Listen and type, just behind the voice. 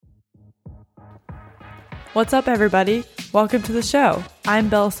What's up, everybody? Welcome to the show. I'm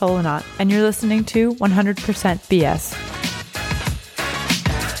Bella Solinot, and you're listening to 100% BS.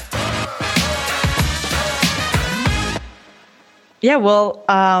 Yeah, well,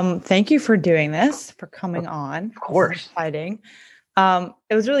 thank you for doing this, for coming on. Of course. This is exciting.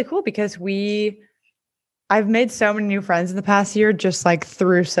 It was really cool because I've made so many new friends in the past year, just like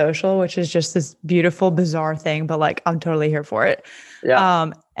through social, which is just this beautiful, bizarre thing, but like, I'm totally here for it.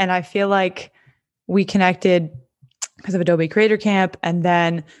 Yeah. And I feel like we connected because of Adobe Creator Camp. And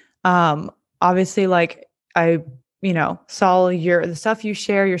then, obviously, like I, saw the stuff you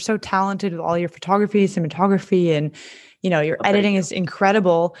share. You're so talented with all your photography, cinematography, and, your editing is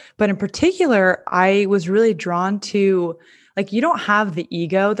incredible. But in particular, I was really drawn to, like, you don't have the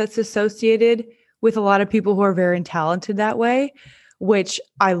ego that's associated with a lot of people who are very talented that way, which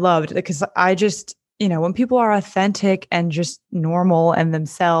I loved because I just, when people are authentic and just normal and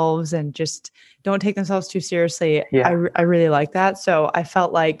themselves and just don't take themselves too seriously, I really like that. So I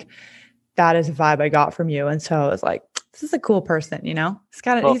felt like that is a vibe I got from you. And so I was like, this is a cool person, he's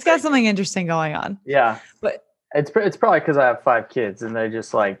got something interesting going on. Yeah. But it's probably because I have 5 kids and they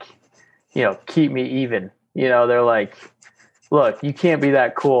just like, keep me even. They're like, look, you can't be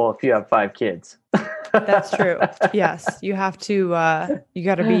that cool if you have 5 kids. That's true. Yes. You have to, you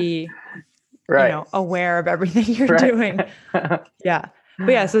got to be, right. Aware of everything you're doing. Yeah.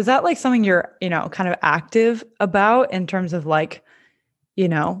 But yeah, so is that like something you're, kind of active about in terms of like,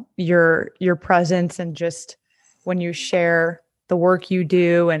 your presence and just when you share the work you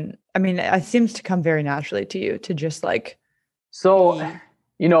do? And I mean, it seems to come very naturally to you to just like. So,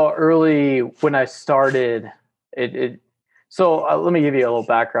 early when I started let me give you a little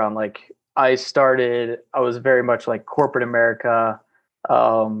background. Like I was very much like corporate America,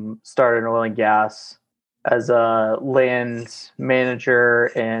 started in oil and gas as a land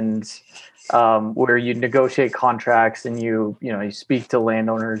manager and where you negotiate contracts and you speak to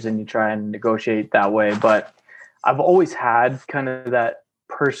landowners and you try and negotiate that way. But I've always had kind of that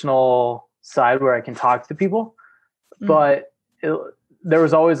personal side where I can talk to people, but there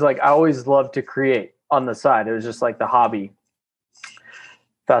was always like, I always loved to create on the side. It was just like the hobby.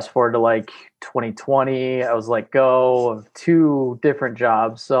 Fast forward to like 2020, I was let go of 2 different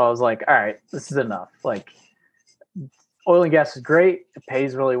jobs. So I was like, all right, this is enough. Like oil and gas is great. It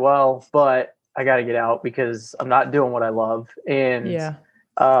pays really well, but I got to get out because I'm not doing what I love. And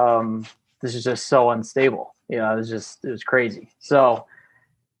this is just so unstable. It was crazy. So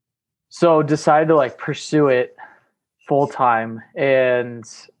decided to like pursue it full time. And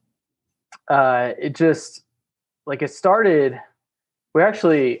it just like, I started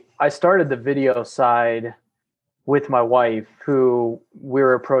the video side with my wife, who we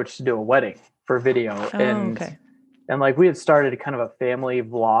were approached to do a wedding for video. And like we had started kind of a family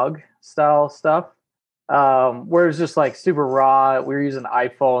vlog style stuff, where it was just like super raw. We were using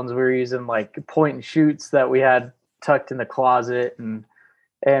iPhones. We were using like point and shoots that we had tucked in the closet, and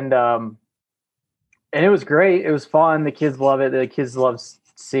it was great. It was fun. The kids love it. The kids love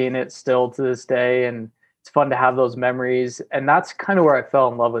seeing it still to this day, and it's fun to have those memories. And that's kind of where I fell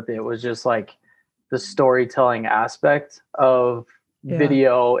in love with it. It was just like the storytelling aspect of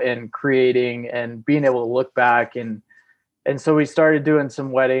video and creating and being able to look back. And so we started doing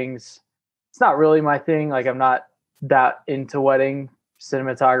some weddings. It's not really my thing. Like I'm not that into wedding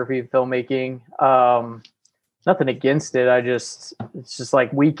cinematography, filmmaking. Nothing against it. It's just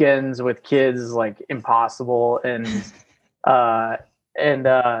like weekends with kids is like impossible. But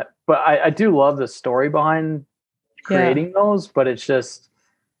I do love the story behind creating those, but this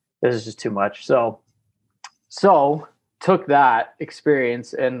is just too much. So took that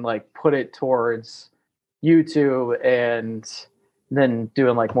experience and like put it towards YouTube and then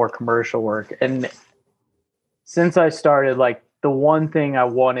doing like more commercial work. And since I started, like the one thing I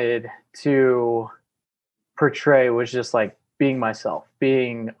wanted to portray was just like being myself,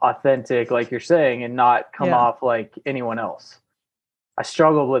 being authentic, like you're saying, and not come off like anyone else. I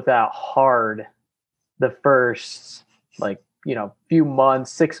struggled with that hard the first few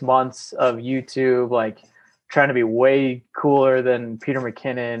months, 6 months of YouTube, like trying to be way cooler than Peter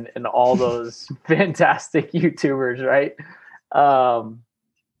McKinnon and all those fantastic YouTubers, right?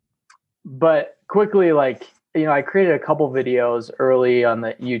 But quickly, like, I created a couple videos early on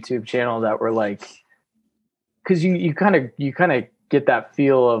the YouTube channel that were like, because you kind of get that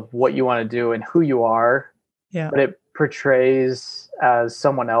feel of what you want to do and who you are, but it portrays as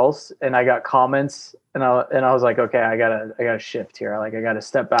someone else. And I got comments, and I was like, okay, I gotta shift here. Like I gotta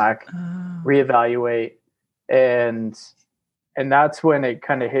step back, reevaluate, and that's when it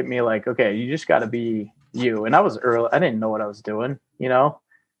kind of hit me like, okay, you just got to be you. And I was early. I didn't know what I was doing,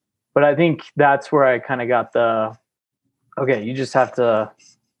 But I think that's where I kind of got okay, you just have to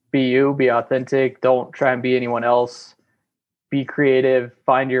be you, be authentic. Don't try and be anyone else. Be creative,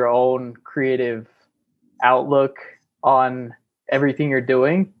 find your own creative outlook on everything you're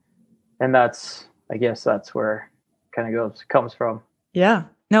doing. And I guess that's where it kind of comes from. Yeah,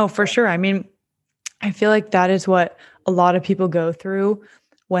 no, for sure. I mean, I feel like that is what a lot of people go through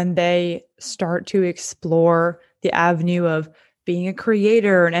when they start to explore the avenue of being a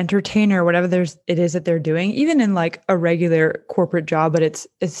creator, an entertainer, whatever it is that they're doing, even in like a regular corporate job. But it's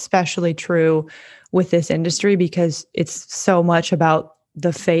especially true with this industry because it's so much about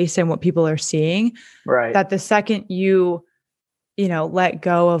the face and what people are seeing. Right. That the second you let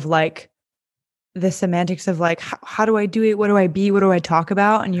go of like the semantics of like, how do I do it? What do I be? What do I talk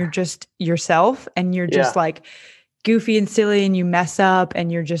about? And you're just yourself and you're just like goofy and silly and you mess up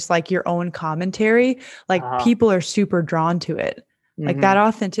and you're just like your own commentary. Like people are super drawn to it. Like that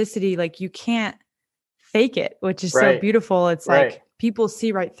authenticity, like you can't fake it, which is so beautiful. It's like people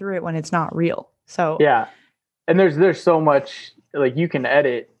see right through it when it's not real. So yeah. And there's so much, like you can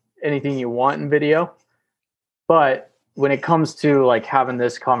edit anything you want in video, but when it comes to like having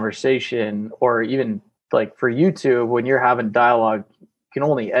this conversation or even like for YouTube, when you're having dialogue, you can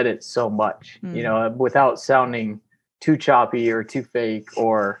only edit so much, without sounding too choppy or too fake,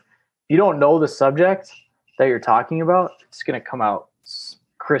 or if you don't know the subject that you're talking about, it's going to come out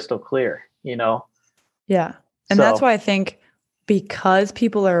crystal clear, Yeah. And that's why I think because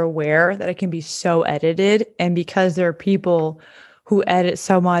people are aware that it can be so edited and because there are people who edit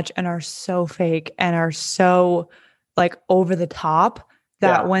so much and are so fake and are so like over the top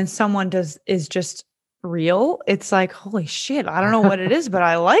that when someone is just real, it's like, holy shit, I don't know what it is, but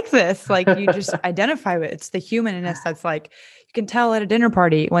I like this. Like you just identify with it. It's the humanness that's like, you can tell at a dinner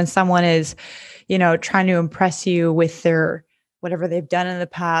party when someone is, trying to impress you with their, whatever they've done in the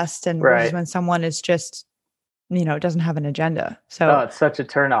past. And versus when someone is just, doesn't have an agenda. So it's such a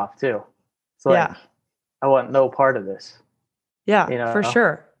turnoff too. It's like, I want no part of this. Yeah, for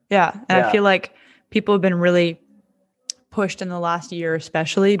sure. Yeah. And I feel like people have been really pushed in the last year,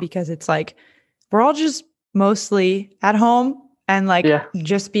 especially because it's like, we're all just mostly at home and like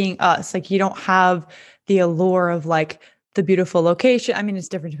just being us. Like you don't have the allure of like the beautiful location. I mean, it's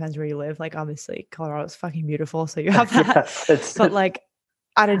different, depends where you live. Like obviously Colorado is fucking beautiful. So you have that, but like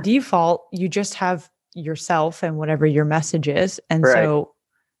at a default, you just have yourself and whatever your message is. And so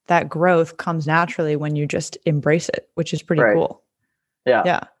that growth comes naturally when you just embrace it, which is pretty cool. Yeah.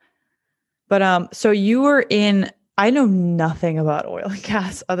 Yeah. But so you were I know nothing about oil and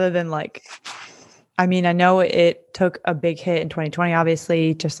gas other than like, I mean, I know it took a big hit in 2020,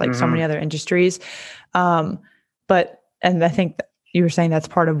 obviously, just like so many other industries. And I think you were saying that's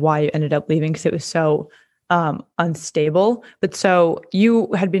part of why you ended up leaving because it was so unstable. But so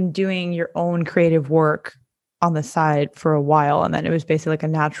you had been doing your own creative work on the side for a while, and then it was basically like a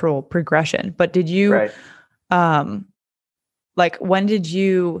natural progression. But did you, like, when did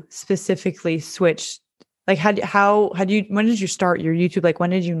you specifically switch? Like, when did you start your YouTube? Like,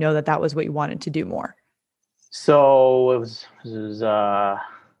 when did you know that was what you wanted to do more? So it was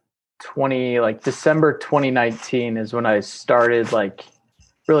December 2019 is when I started like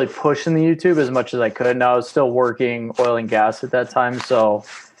really pushing the YouTube as much as I could. Now I was still working oil and gas at that time. So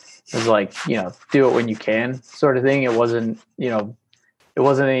it was like, do it when you can sort of thing. It wasn't, it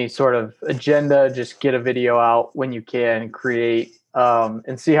wasn't any sort of agenda. Just get a video out when you can, create,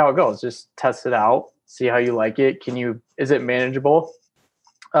 and see how it goes. Just test it out, see how you like it. Is it manageable?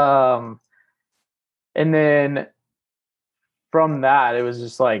 And then from that, it was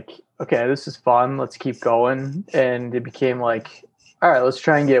just like, okay, this is fun. Let's keep going. And it became like, all right, let's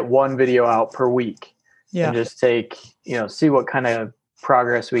try and get one video out per week and just take, see what kind of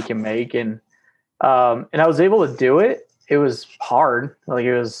progress we can make. And I was able to do it. It was hard. Like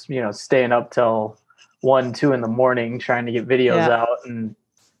it was, staying up till 1, 2 in the morning, trying to get videos out. And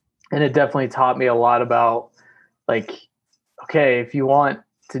it definitely taught me a lot about like, okay, if you want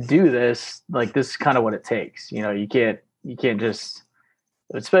to do this, like this is kind of what it takes. You can't just,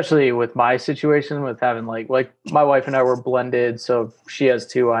 especially with my situation with having like my wife and I were blended. So she has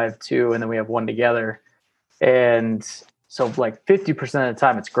 2, I have 2, and then we have 1 together. And so like 50% of the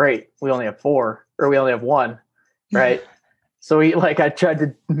time it's great. We only have 4 or we only have 1. Right. So I tried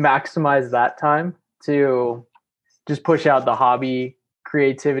to maximize that time to just push out the hobby,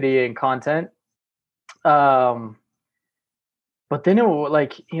 creativity and content. But then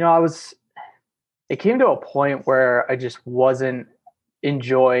it came to a point where I just wasn't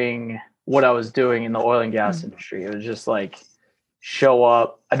enjoying what I was doing in the oil and gas industry. It was just like show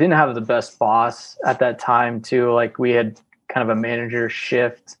up. I didn't have the best boss at that time too. Like we had kind of a manager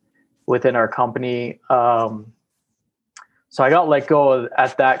shift within our company. So I got let go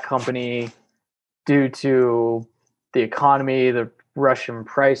at that company due to the economy, the Russian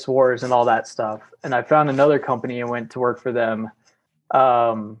price wars and all that stuff. And I found another company and went to work for them.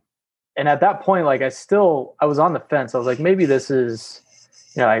 And at that point, like I was on the fence. I was like, maybe this is,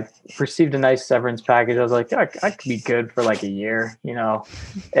 I received a nice severance package. I was like, I could be good for like a year,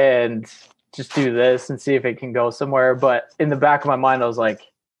 and just do this and see if it can go somewhere. But in the back of my mind, I was like,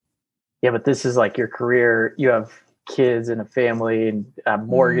 yeah, but this is like your career. You have kids and a family and a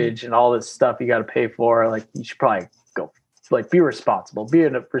mortgage and all this stuff you got to pay for. Like, you should probably go, like, be responsible, be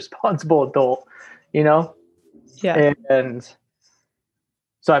a responsible adult, Yeah. And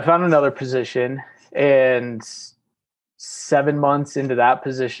so I found another position, and 7 months into that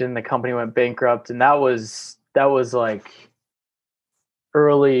position, the company went bankrupt. And that was like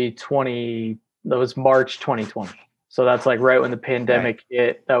that was March 2020. So that's like right when the pandemic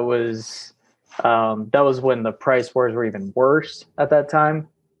hit. That was when the price wars were even worse at that time.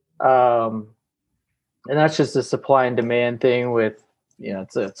 And that's just a supply and demand thing with,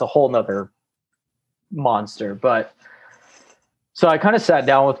 it's a whole nother monster. But so I kind of sat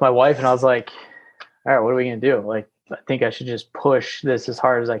down with my wife and I was like, all right, what are we going to do? Like, I think I should just push this as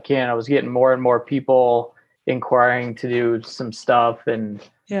hard as I can. I was getting more and more people inquiring to do some stuff. And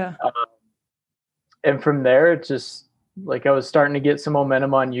and from there, it's just like I was starting to get some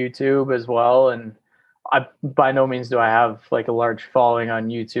momentum on YouTube as well. And by no means do I have like a large following on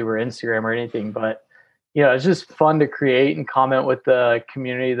YouTube or Instagram or anything, but it's just fun to create and comment with the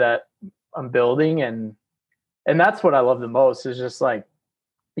community that I'm building. And that's what I love the most is just like,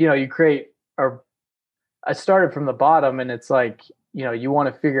 you create, or I started from the bottom, and it's like, you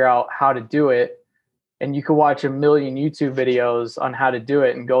want to figure out how to do it, and you could watch 1 million YouTube videos on how to do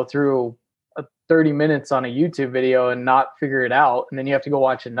it and go through 30 minutes on a YouTube video and not figure it out. And then you have to go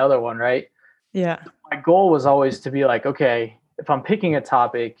watch another one. Right. Yeah. My goal was always to be like, okay, if I'm picking a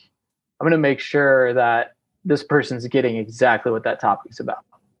topic, I'm going to make sure that this person's getting exactly what that topic's about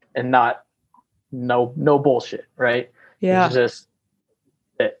and not no bullshit. Right. Yeah. It's just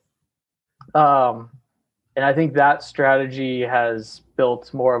it. And I think that strategy has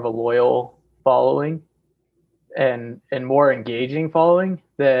built more of a loyal following and more engaging following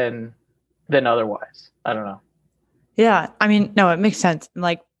than otherwise. I don't know. Yeah. I mean, no, it makes sense.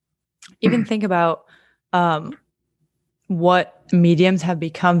 Like, even think about what mediums have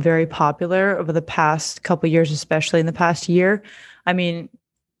become very popular over the past couple of years, especially in the past year. I mean,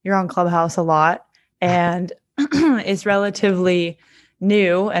 you're on Clubhouse a lot, and it's relatively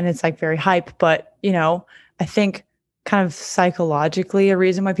new and it's like very hype, but I think kind of psychologically a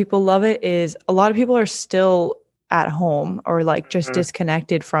reason why people love it is a lot of people are still at home or like just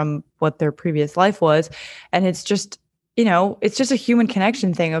disconnected from what their previous life was. And it's just, it's just a human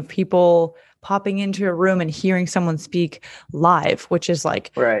connection thing of people popping into a room and hearing someone speak live, which is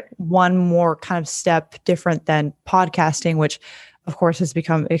like one more kind of step different than podcasting, which of course has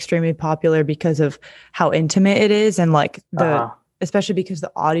become extremely popular because of how intimate it is. And like especially because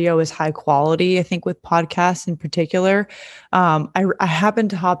the audio is high quality, I think with podcasts in particular. I happened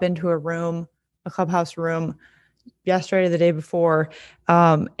to hop into a Clubhouse room yesterday or the day before,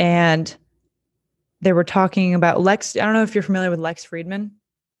 and they were talking about Lex. I don't know if you're familiar with Lex Friedman.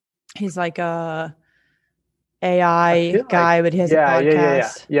 He's like a AI guy, but he has a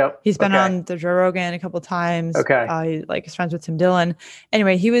podcast. Yep. He's been on the Joe Rogan a couple of times. He like is friends with Tim Dillon.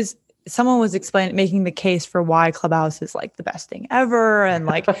 Anyway, someone was making the case for why Clubhouse is like the best thing ever. And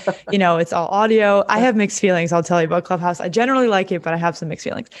like, it's all audio. I have mixed feelings. I'll tell you about Clubhouse. I generally like it, but I have some mixed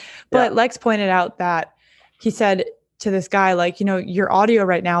feelings. But Lex pointed out that he said to this guy, like, your audio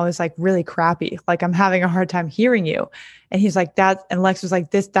right now is like really crappy. Like, I'm having a hard time hearing you. And he's like that. And Lex was like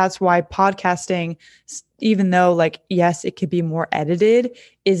that's why podcasting, even though like, yes, it could be more edited,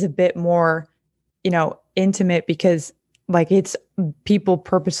 is a bit more, intimate because like it's people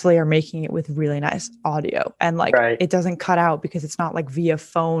purposely are making it with really nice audio and like it doesn't cut out because it's not like via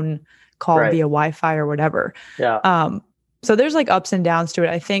phone call via Wi-Fi or whatever. So there's like ups and downs to it.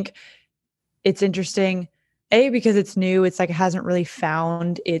 I think it's interesting, because it's new. It's like it hasn't really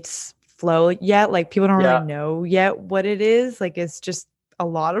found its flow yet. Like people don't really know yet what it is. Like it's just a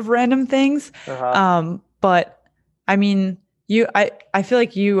lot of random things. But I mean, I feel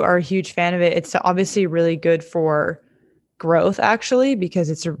like you are a huge fan of it. It's obviously really good for growth actually, because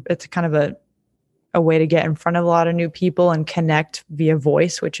it's kind of a way to get in front of a lot of new people and connect via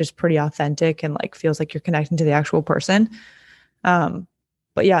voice, which is pretty authentic and like feels like you're connecting to the actual person. But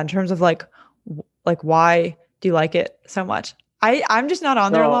yeah, in terms of like why do you like it so much? I'm just not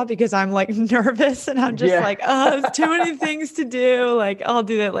on there a So, lot because I'm like nervous and I'm just yeah. like, oh, there's too many things to do. Like, I'll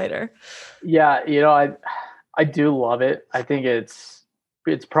do that later. Yeah, I do love it. I think it's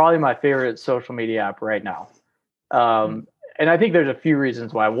probably my favorite social media app right now. Mm. Um, and I think there's a few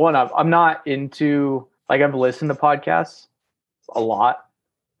reasons why. One, I'm not into, like, I've listened to podcasts a lot.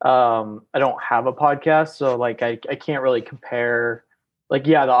 I don't have a podcast, so like I can't really compare. Like,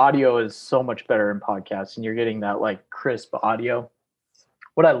 yeah, the audio is so much better in podcasts, and you're getting that like crisp audio.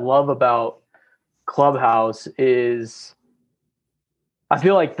 What I love about Clubhouse is I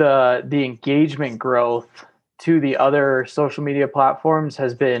feel like the engagement growth to the other social media platforms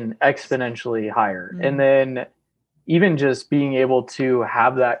has been exponentially higher. And Mm. then even just being able to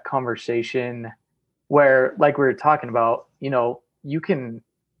have that conversation where, like we were talking about, you can,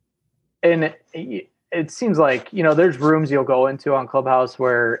 and it seems like, there's rooms you'll go into on Clubhouse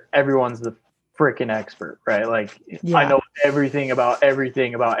where everyone's the freaking expert, right? Like, I Yeah. know everything about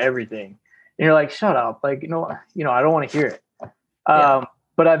everything about everything. And you're like, shut up. Like, I don't want to hear it. Yeah.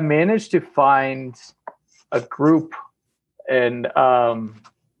 But I've managed to find a group, and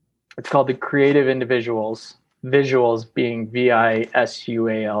it's called the Creative Individuals. Visuals being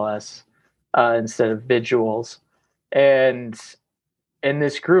VISUALS instead of visuals. And in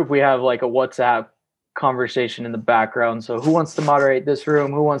this group, we have like a WhatsApp conversation in the background. So, who wants to moderate this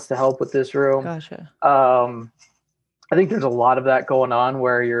room? Who wants to help with this room? Gotcha. I think there's a lot of that going on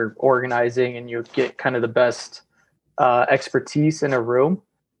where you're organizing and you get kind of the best expertise in a room.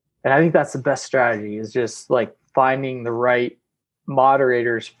 And I think that's the best strategy, is just like finding the right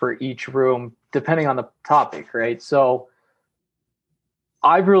moderators for each room, depending on the topic, right? So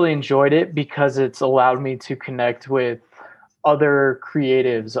I've really enjoyed it because it's allowed me to connect with other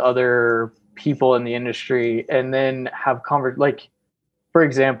creatives, other people in the industry, and then have like, for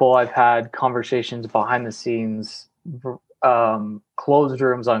example, I've had conversations behind the scenes, closed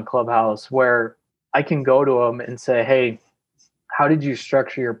rooms on Clubhouse where I can go to them and say, hey, how did you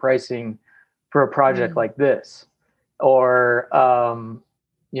structure your pricing for a project Mm. like this? Or,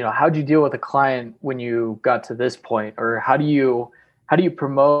 how'd you deal with a client when you got to this point? Or how do you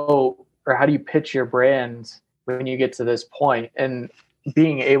promote, or how do you pitch your brand when you get to this point? And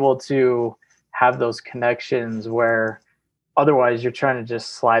being able to have those connections where otherwise you're trying to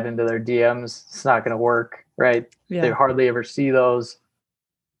just slide into their DMs, it's not going to work, right? They Yeah. hardly ever see those.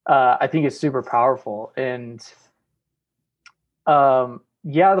 I think it's super powerful. And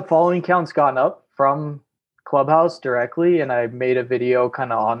yeah, the following count's gone up from Clubhouse directly, and I made a video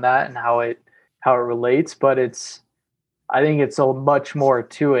kind of on that and how it relates. But I think it's so much more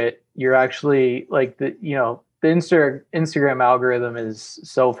to it. You're actually like the Instagram algorithm is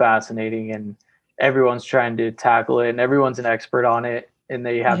so fascinating, and everyone's trying to tackle it, and everyone's an expert on it, and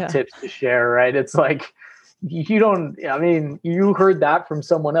they have Yeah. tips to share. Right? It's like you don't. I mean, you heard that from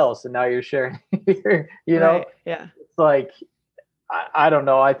someone else, and now you're sharing. Right. Yeah. It's like I don't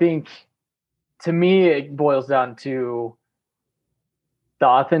know. I think to me, it boils down to the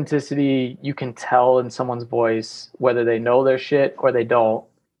authenticity. You can tell in someone's voice whether they know their shit or they don't.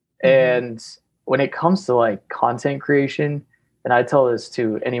 Mm-hmm. And when it comes to like content creation, and I tell this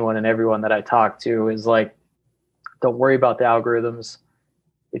to anyone and everyone that I talk to, is like, don't worry about the algorithms.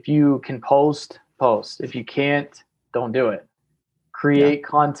 If you can post, post. If you can't, don't do it. Yeah. Create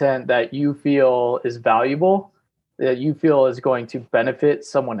content that you feel is valuable, that you feel is going to benefit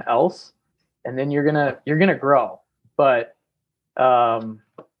someone else, and then you're gonna grow. But um,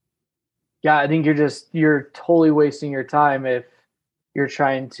 yeah, I think you're totally wasting your time if you're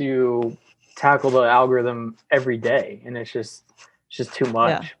trying to tackle the algorithm every day, and it's just too Yeah.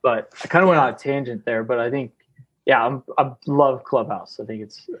 much. But I kind of went Yeah. on a tangent there, but I think, yeah, I love Clubhouse. I think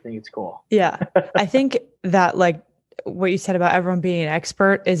it's cool. Yeah. I think that like what you said about everyone being an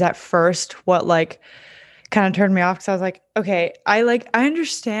expert is at first what like kind of turned me off because I was like, okay, I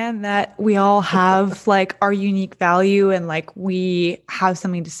understand that we all have like our unique value and like we have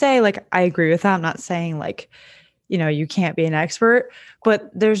something to say. Like I agree with that. I'm not saying like, you can't be an expert, but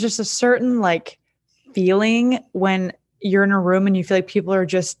there's just a certain like feeling when you're in a room and you feel like people are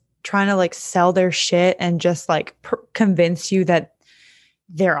just trying to like sell their shit and just like convince you that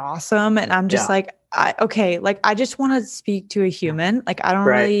they're awesome. And I'm just Yeah, like, okay, like I just want to speak to a human. Like I don't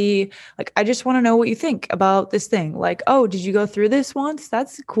right. really like I just want to know what you think about this thing. Like, oh, did you go through this once?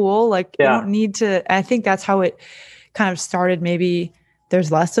 That's cool. Like you Yeah, don't need to. I think that's how it kind of started. Maybe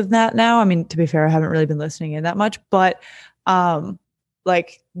there's less of that now. I mean, to be fair, I haven't really been listening in that much, but um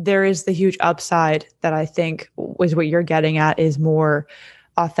like there is the huge upside that I think was what you're getting at is more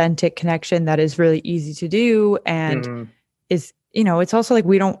authentic connection that is really easy to do and mm, is it's also like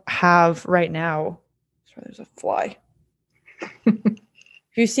we don't have right now. Sorry, there's a fly.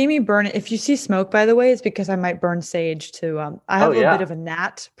 If you see me burn it, if you see smoke, by the way, it's because I might burn sage to, I have a little bit of a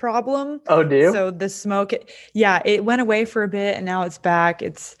gnat problem. Oh, do you? So the smoke, it went away for a bit and now it's back.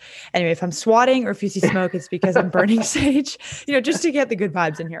 Anyway, if I'm swatting or if you see smoke, it's because I'm burning sage, just to get the good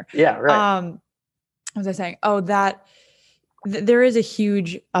vibes in here. Yeah, right. What was I saying? Oh, there is a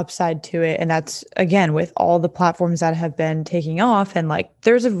huge upside to it. And that's, again, with all the platforms that have been taking off, and like,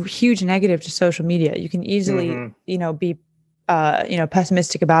 there's a huge negative to social media. You can easily, be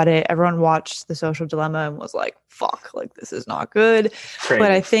pessimistic about it. Everyone watched The Social Dilemma and was like, fuck, like this is not good. Crazy.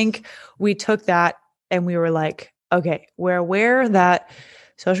 But I think we took that and we were like, okay, we're aware that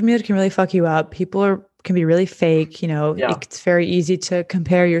social media can really fuck you up. People can be really fake. It's very easy to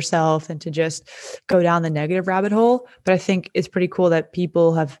compare yourself and to just go down the negative rabbit hole. But I think it's pretty cool that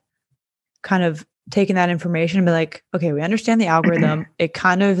people have kind of taken that information and be like, okay, we understand the algorithm. It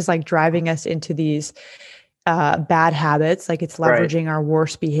kind of is like driving us into these bad habits, like it's leveraging our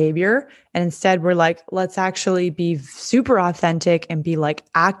worst behavior. And instead we're like, let's actually be super authentic and be like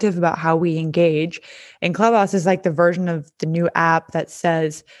active about how we engage. And Clubhouse is like the version of the new app that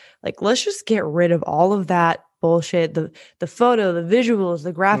says, like, let's just get rid of all of that bullshit, the photo, the visuals,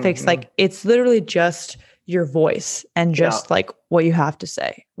 the graphics. Like, it's literally just your voice and just like what you have to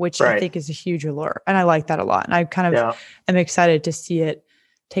say, which I think is a huge allure. And I like that a lot. And I kind of am excited to see it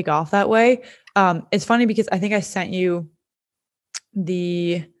take off that way. It's funny because I think I sent you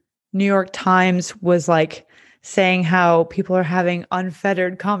the New York Times was like saying how people are having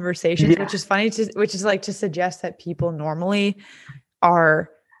unfettered conversations, which is funny which is like to suggest that people normally are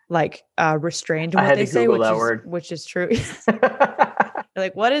like restrained in what they say, which is true.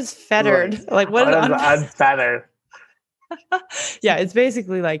 Like, what is fettered? Like, what is unfettered? Yeah, it's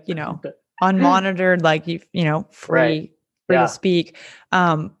basically like, unmonitored, like free to speak.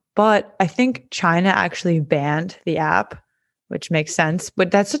 But I think China actually banned the app, which makes sense. But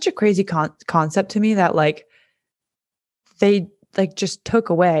that's such a crazy concept to me that like they like just took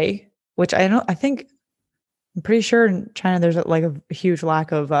away, which I'm pretty sure in China there's like a huge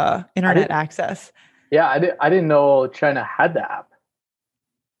lack of internet access. Yeah, I didn't know China had the app.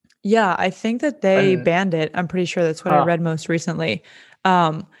 Yeah, I think that they banned it. I'm pretty sure that's what I read most recently.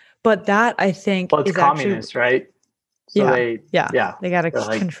 But that I think it's communist, right? So they got to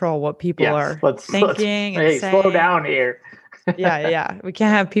control what people are thinking and saying. Slow down here. Yeah. We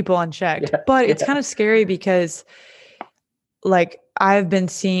can't have people unchecked. But it's kind of scary because, like, I've been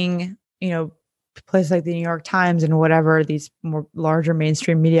seeing, places like the New York Times and whatever, these more larger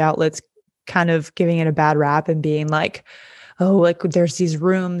mainstream media outlets kind of giving it a bad rap and being like, oh, like there's these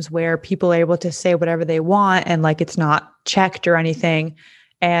rooms where people are able to say whatever they want and like it's not checked or anything.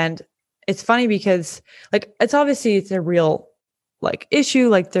 And it's funny because like it's a real like issue,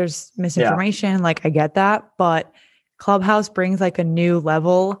 like there's misinformation, like I get that, but Clubhouse brings like a new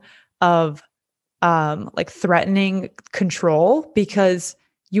level of like threatening control, because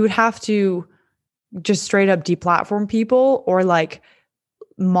you would have to just straight up deplatform people or like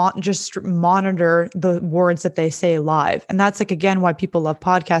just monitor the words that they say live. And that's like, again, why people love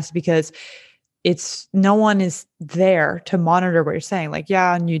podcasts, because no one is there to monitor what you're saying. Like,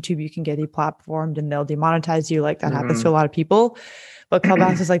 yeah, on YouTube, you can get deplatformed and they'll demonetize you. Like that happens to a lot of people. But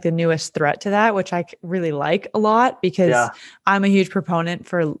Clubhouse is like the newest threat to that, which I really like a lot, because I'm a huge proponent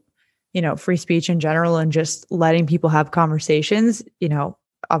for, free speech in general and just letting people have conversations.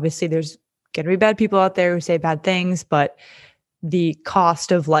 Obviously there's going to be bad people out there who say bad things, but the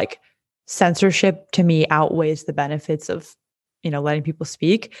cost of like censorship to me outweighs the benefits of, letting people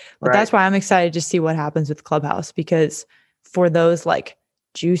speak. But that's why I'm excited to see what happens with Clubhouse, because for those like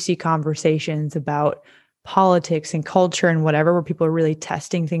juicy conversations about politics and culture and whatever, where people are really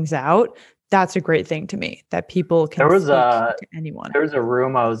testing things out, that's a great thing to me, that people can speak to anyone. There was a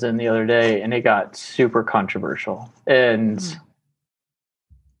room I was in the other day and it got super controversial. And,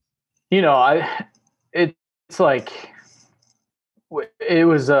 it's like, it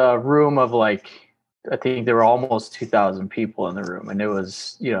was a room of like, I think there were almost 2,000 people in the room, and it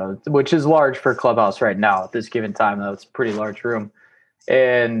was, which is large for Clubhouse right now at this given time. That's a pretty large room.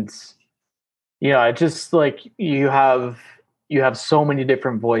 And, it just like you have so many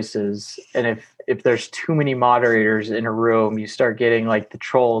different voices. And if there's too many moderators in a room, you start getting like the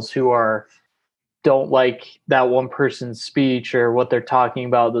trolls who don't like that one person's speech or what they're talking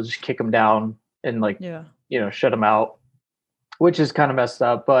about. They'll just kick them down and like, shut them out, which is kind of messed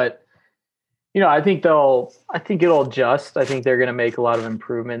up. But, I think it'll adjust. I think they're going to make a lot of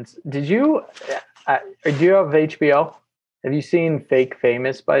improvements. Do you have HBO? Have you seen Fake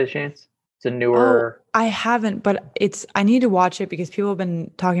Famous by chance? It's a newer. I haven't, but I need to watch it because people have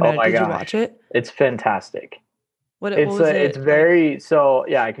been talking about it. Did you watch it? It's fantastic. What It's was it's it like? very, so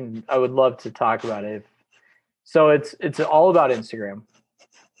yeah, I would love to talk about it. So it's all about Instagram.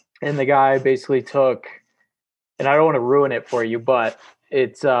 And the guy basically took, and I don't want to ruin it for you, but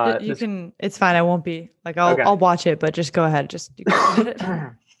it's You this can. It's fine. I won't be like. I'll okay. watch it, but just go ahead. Just you can go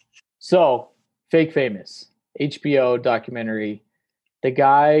ahead. So, Fake Famous, HBO documentary. The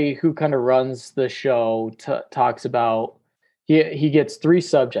guy who kind of runs the show talks about, he gets three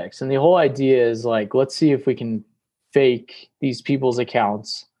subjects, and the whole idea is like, let's see if we can fake these people's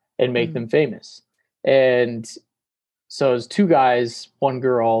accounts and make Mm. them famous. And so it's two guys, one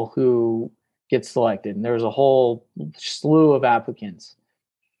girl who gets selected, and there was a whole slew of applicants.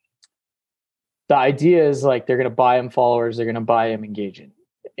 The idea is like they're going to buy him followers, they're going to buy him engagement,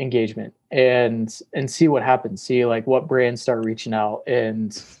 and see what happens, see like what brands start reaching out.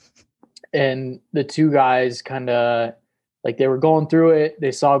 And the two guys kind of, like, they were going through it,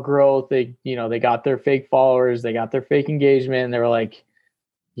 they saw growth, they got their fake followers, they got their fake engagement, and they were like,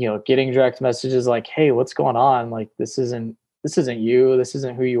 getting direct messages like, hey, what's going on, like this isn't you, this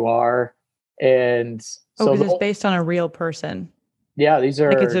isn't who you are. And Oh, so because it's based on a real person. yeah, these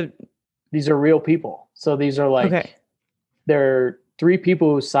Like it's are a these are real people. So these are okay. like, they're three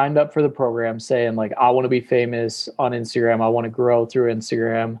people who signed up for the program saying like, I want to be famous on Instagram, I want to grow through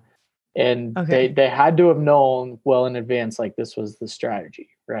Instagram. And they Okay. they had to have known well in advance like this was the strategy,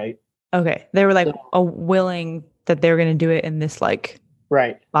 right? Okay. They were like So, willing that they were going to do it in this like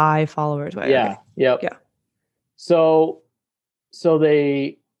right. buy followers way. Yeah. Okay. Yep. Yeah. So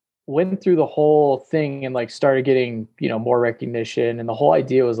they went through the whole thing and like started getting, more recognition. And the whole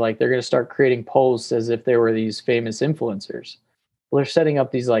idea was like they're going to start creating posts as if they were these famous influencers. Well, they're setting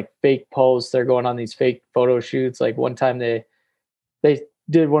up these like fake posts. They're going on these fake photo shoots. Like one time they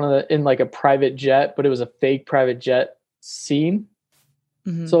did one of the in like a private jet, but it was a fake private jet scene.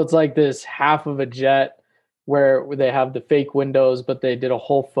 Mm-hmm. So it's like this half of a jet where they have the fake windows, but they did a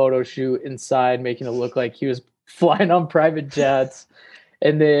whole photo shoot inside, making it look like he was flying on private jets.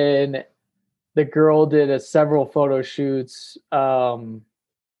 And then the girl did several photo shoots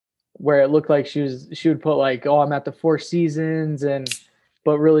where it looked like she would put like, oh, I'm at the Four Seasons,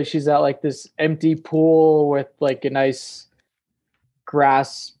 but really she's at like this empty pool with like a nice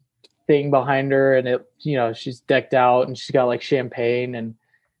grass thing behind her, and she's decked out and she's got like champagne. And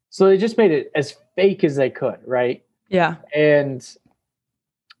so they just made it as fake as they could, right? Yeah. And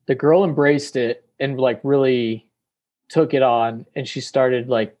the girl embraced it and like really took it on, and she started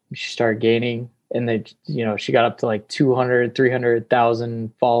gaining, and she got up to like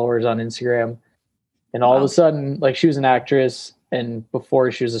 200,000-300,000 followers on Instagram. And all of Wow. a sudden, like, she was an actress, and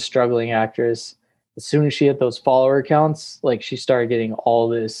before she was a struggling actress. As soon as she hit those follower counts, like, she started getting all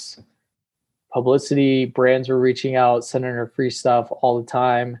this publicity. Brands were reaching out, sending her free stuff all the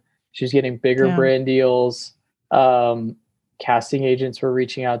time. She was getting bigger Damn. brand deals. Casting agents were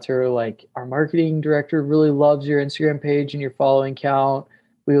reaching out to her like, our marketing director really loves your Instagram page and your following count.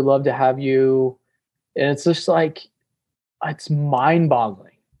 We would love to have you. And it's just like, it's mind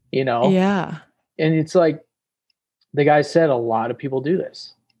boggling, Yeah. And it's like, the guy said, a lot of people do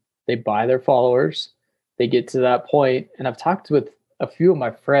this. They buy their followers. They get to that point. And I've talked with a few of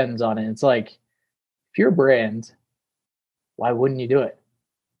my friends on it. It's like, if you're a brand, why wouldn't you do it?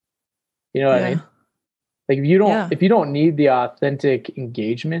 You know what I mean? Like, if you don't need the authentic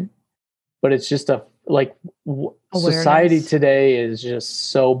engagement, but it's just society today is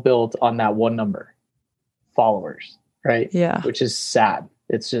just so built on that one number, followers, right? Yeah. Which is sad.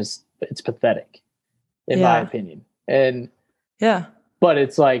 It's pathetic, in my opinion. And yeah, but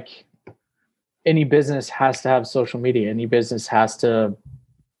it's like, any business has to have social media. Any business has to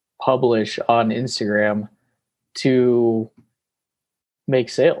publish on Instagram to make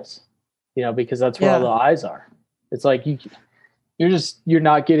sales, because that's where all the eyes are. It's like you're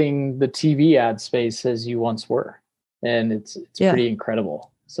not getting the TV ad space as you once were, and it's pretty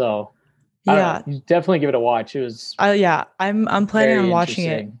incredible. So I don't know, you definitely give it a watch. It was I'm planning on watching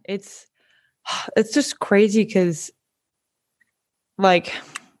it. It's just crazy because like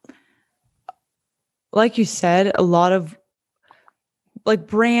you said, a lot of like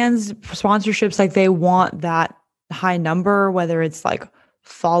brands, sponsorships, like they want that high number, whether it's like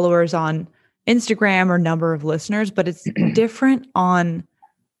followers on Instagram or number of listeners, but it's different on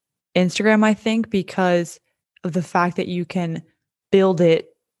Instagram, I think, because of the fact that you can build it,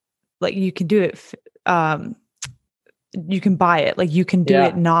 like you can do it, you can buy it, like you can do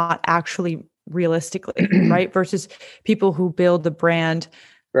it not actually realistically, right? Versus people who build the brand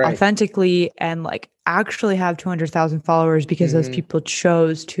authentically and like actually have 200,000 followers because those people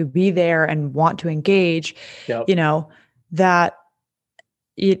chose to be there and want to engage, that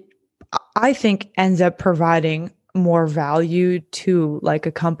it, I think, ends up providing more value to like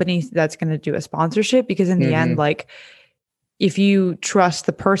a company that's going to do a sponsorship, because in the end, like if you trust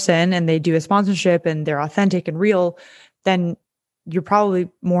the person and they do a sponsorship and they're authentic and real, then you're probably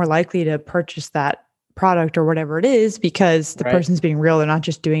more likely to purchase that product or whatever it is, because the person's being real. They're not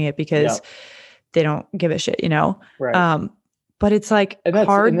just doing it because they don't give a shit, you know? Right. But it's like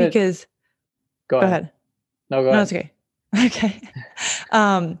hard because go ahead. No, go ahead. No, it's okay. Okay.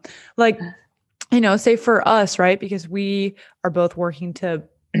 Like, you know, say for us, right? Because we are both working to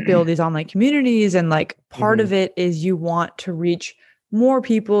build these online communities, and like part of it is you want to reach more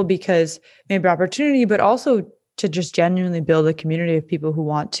people because maybe opportunity, but also to just genuinely build a community of people who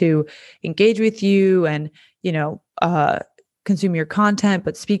want to engage with you and, you know, consume your content,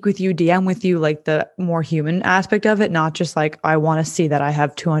 but speak with you, DM with you, like the more human aspect of it, not just like, I want to see that I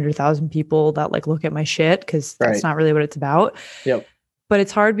have 200,000 people that like look at my shit, because that's not really what it's about. Yep. But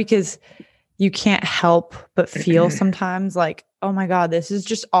it's hard because you can't help but feel sometimes like, oh my God, this is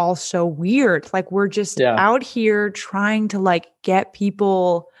just all so weird. Like we're just out here trying to like get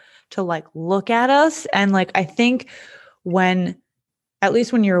people to like look at us. And like, I think at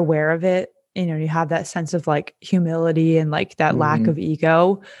least when you're aware of it, you know, you have that sense of like humility and like that lack of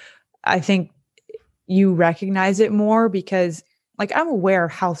ego, I think you recognize it more, because like I'm aware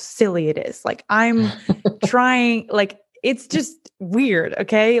of how silly it is. Like I'm trying, like it's just weird.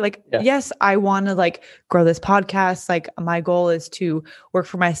 Okay. Like, yes, I want to like grow this podcast. Like my goal is to work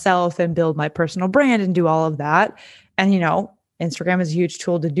for myself and build my personal brand and do all of that. And, you know, Instagram is a huge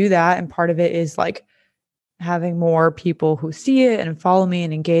tool to do that. And part of it is like having more people who see it and follow me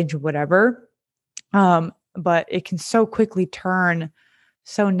and engage, whatever. But it can so quickly turn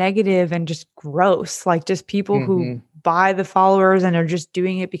so negative and just gross, like just people who buy the followers and are just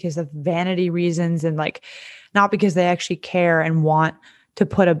doing it because of vanity reasons, and like not because they actually care and want to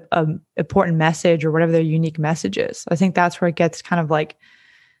put a important message or whatever their unique message is. I think that's where it gets kind of like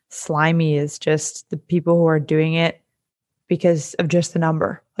slimy, is just the people who are doing it because of just the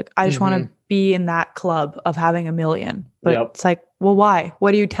number. Like, I just want to be in that club of having 1 million, but it's like, well, why?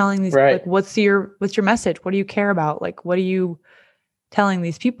 What are you telling these? Like, what's your message? What do you care about? Like, what are you telling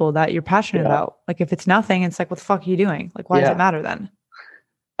these people that you're passionate about? Like, if it's nothing, it's like, what the fuck are you doing? Like, why does it matter then?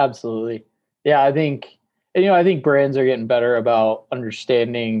 Absolutely. Yeah. I think brands are getting better about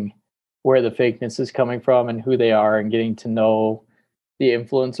understanding where the fakeness is coming from and who they are, and getting to know the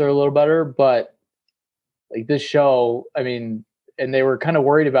influencer a little better. But like this show, I mean, and they were kind of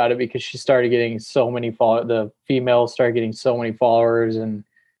worried about it because she started getting so many the female started getting so many followers, and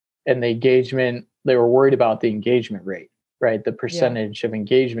the engagement, they were worried about the engagement rate, right? The percentage of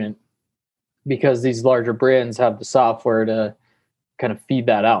engagement, because these larger brands have the software to kind of feed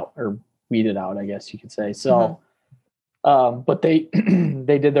that out, or weed it out, I guess you could say. So, but they,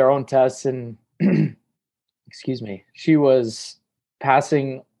 they did their own tests, and excuse me, she was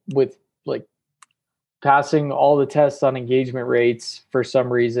passing all the tests on engagement rates for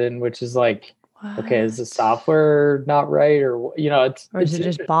some reason, which is like, okay, is the software not right? Or, you know, or is it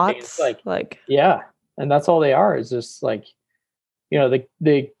just bots? It's like, yeah. And that's all they are, is just like, you know,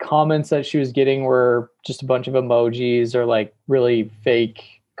 the comments that she was getting were just a bunch of emojis, or like really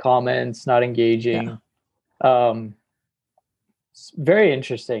fake comments, not engaging. It's very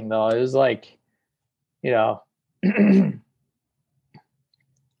interesting though. It was like, you know,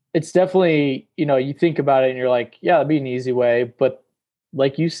 it's definitely, you know, you think about it and you're like, yeah, it'd be an easy way. But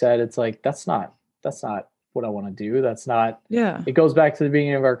like you said, it's like, that's not what I want to do. That's not, it goes back to the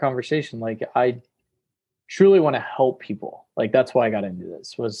beginning of our conversation. Like, I truly want to help people. Like, that's why I got into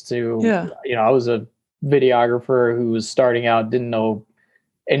this, was to, you know, I was a videographer who was starting out, didn't know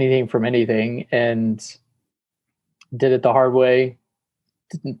anything from anything, and did it the hard way,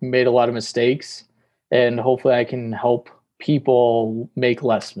 made a lot of mistakes, and hopefully I can help people make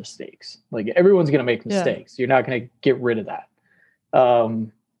less mistakes. Like, everyone's going to make mistakes. You're not going to get rid of that.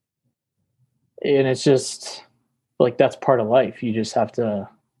 And it's just like, that's part of life. You just have to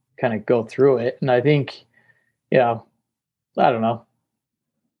kind of go through it. And I think, you know, I don't know.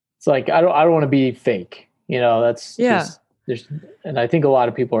 It's like, I don't want to be fake, you know, that's just, and I think a lot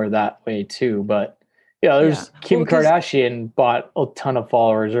of people are that way too, but you know, there's Kim Kardashian bought a ton of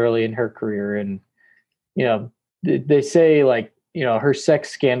followers early in her career. And, you know, they say like, you know, her sex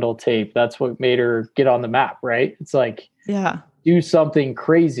scandal tape, that's what made her get on the map. Right. It's like, do something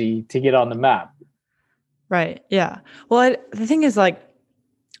crazy to get on the map. Right. Yeah. Well, the thing is, like,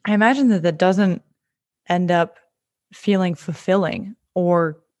 I imagine that doesn't end up feeling fulfilling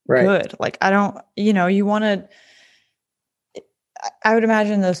or good. Like, I don't, you know, I would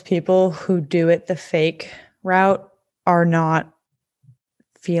imagine those people who do it the fake route are not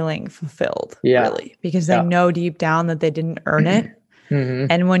feeling fulfilled, Yeah. really, because they know deep down that they didn't earn it.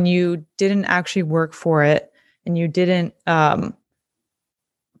 And when you didn't actually work for it and you didn't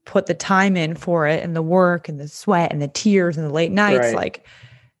put the time in for it and the work and the sweat and the tears and the late nights, like,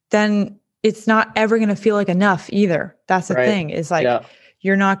 then it's not ever going to feel like enough either. That's the thing, is like,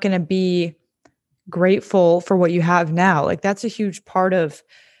 you're not going to be grateful for what you have now. Like, that's a huge part of,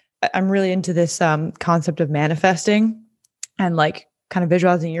 I'm really into this concept of manifesting and like kind of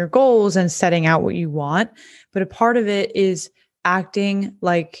visualizing your goals and setting out what you want. But a part of it is act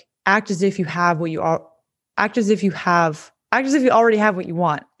as if you have what you are, act as if you already have what you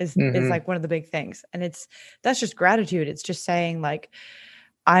want is like one of the big things. And that's just gratitude. It's just saying like,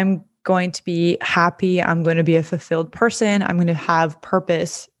 I'm going to be happy. I'm going to be a fulfilled person. I'm going to have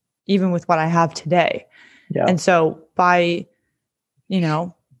purpose even with what I have today. Yeah. And so by,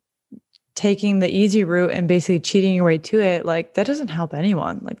 taking the easy route and basically cheating your way to it, like, that doesn't help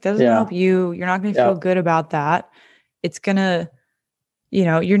anyone. Like, that doesn't help you. You're not going to feel good about that. It's going to,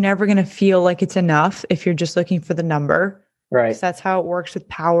 you're never going to feel like it's enough if you're just looking for the number. Right. Because that's how it works with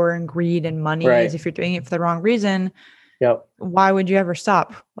power and greed and money, is if you're doing it for the wrong reason, why would you ever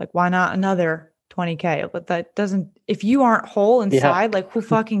stop? Like, why not another 20K? But that doesn't, if you aren't whole inside, like, who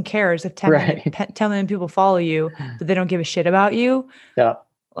fucking cares if 10 million people follow you, but they don't give a shit about you? Yeah.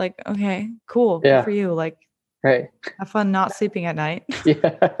 Like, okay, cool. Good for you. Like, have fun not sleeping at night.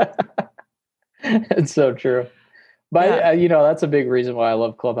 It's so true. But that's a big reason why I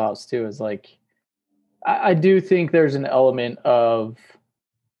love Clubhouse too, is like, I do think there's an element of,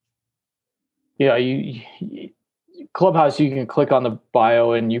 Clubhouse, you can click on the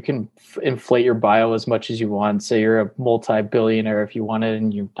bio and you can inflate your bio as much as you want. Say you're a multi-billionaire if you want it,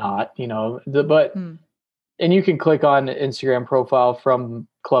 and you're not, and you can click on Instagram profile from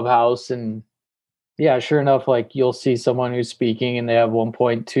Clubhouse, and sure enough, like, you'll see someone who's speaking and they have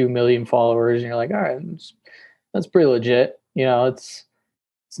 1.2 million followers, and you're like, all right, that's pretty legit. It's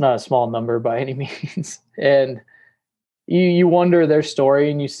not a small number by any means. And you wonder their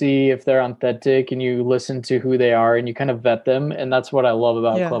story, and you see if they're authentic, and you listen to who they are, and you kind of vet them. And that's what I love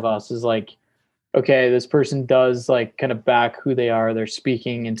about Clubhouse, is like, okay, this person does like kind of back who they are. They're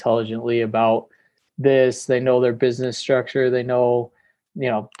speaking intelligently about this. They know their business structure. They know,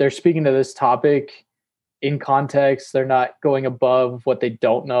 they're speaking to this topic in context. They're not going above what they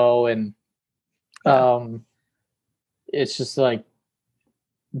don't know. And it's just like,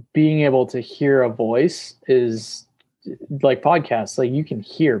 being able to hear a voice is like podcasts. Like, you can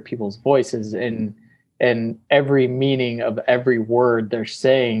hear people's voices, and every meaning of every word they're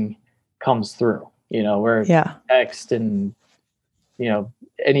saying comes through, where text and,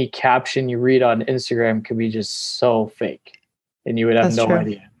 any caption you read on Instagram could be just so fake, and you would have no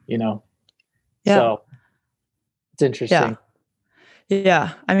idea, So it's interesting.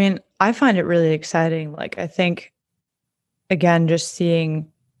 Yeah. I mean, I find it really exciting. Like, I think, again, just seeing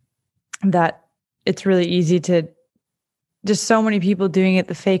that it's really easy to just so many people doing it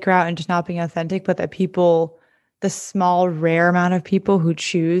the fake route and just not being authentic, but that people, the small, rare amount of people who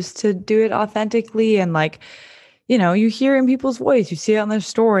choose to do it authentically, and like, you hear in people's voice, you see it on their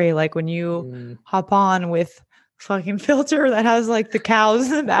story, like when you hop on with fucking filter that has like the cows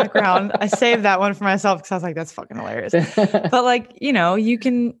in the background. I saved that one for myself because I was like, that's fucking hilarious. But like, you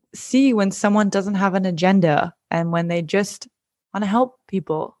can see when someone doesn't have an agenda and when they just want to help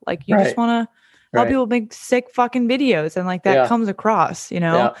people. Like, you just want to help people make sick fucking videos, and like that comes across,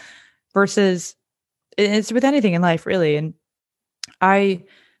 versus it's with anything in life, really. And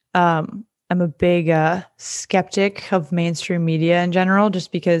I'm a big skeptic of mainstream media in general,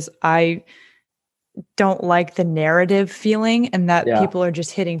 just because I don't like the narrative feeling, and that people are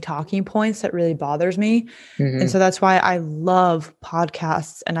just hitting talking points that really bothers me. And so that's why I love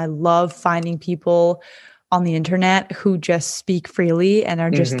podcasts, and I love finding people on the internet who just speak freely and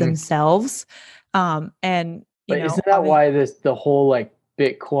are just themselves. But isn't that why the whole like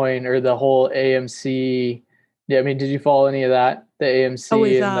Bitcoin or the whole AMC? Yeah, I mean, did you follow any of that? The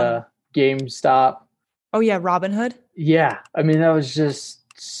AMC and the GameStop. Oh yeah, Robinhood. Yeah, I mean, that was just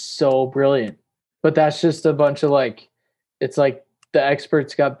so brilliant. But that's just a bunch of like, it's like the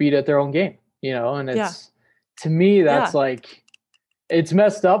experts got beat at their own game, and it's to me that's like, it's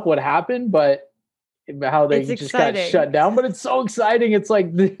messed up what happened, but how they just got shut down. But it's so exciting. It's like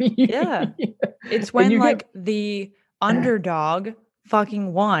it's when like the underdog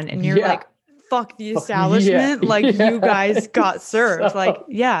fucking won, and you're like, fuck the establishment. Like, you guys got served. So, like,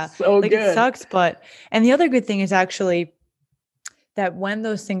 so like good. It sucks. And the other good thing is actually that when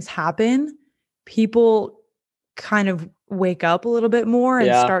those things happen, people kind of wake up a little bit more and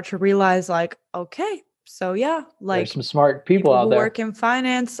start to realize like, okay, So yeah, like there's some smart people out who there. work in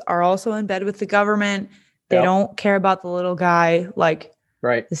finance are also in bed with the government. They Yep. don't care about the little guy. Like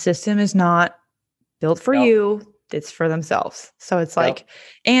Right. the system is not built for Yep. you. It's for themselves. So it's Yep. like,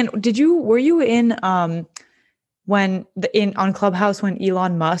 and were you in on Clubhouse when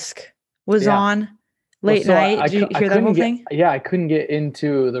Elon Musk was on late night? Did you hear that whole thing? I couldn't get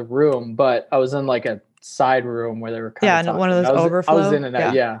into the room, but I was in like a side room where they were kind of And talking. one of those overflow. I was in and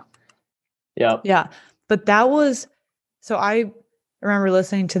out. Yeah. Yep. Yeah. But that was, so I remember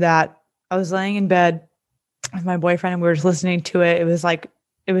listening to that. I was laying in bed with my boyfriend and we were just listening to it. It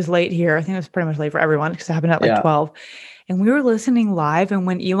was late here. I think it was pretty much late for everyone because it happened at like 12. And we were listening live. And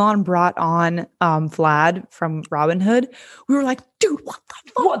when Elon brought on Vlad from Robinhood, we were like, dude, what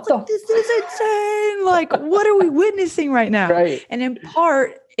the fuck? Like, this is insane. Like, what are we witnessing right now? Right. And in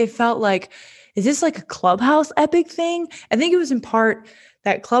part, it felt like, is this like a Clubhouse epic thing? I think it was in part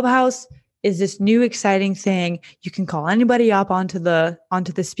that Clubhouse is this new exciting thing. You can call anybody up onto the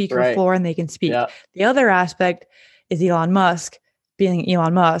speaker floor and they can speak. Yeah. The other aspect is Elon Musk being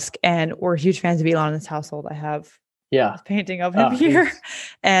Elon Musk. And we're huge fans of Elon in this household. I have a painting of him here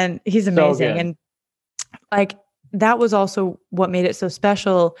and he's amazing. So and like, that was also what made it so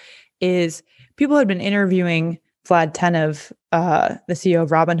special is people had been interviewing Vlad Tenev, the CEO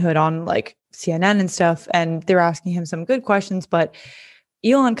of Robinhood on like CNN and stuff. And they were asking him some good questions, but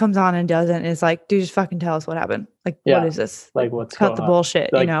Elon comes on and does it and is like, dude, just fucking tell us what happened. Like, what is this? Like what's cut the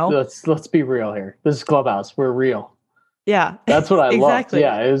bullshit, like, you know? Let's be real here. This is Clubhouse. We're real. Yeah. That's what I exactly.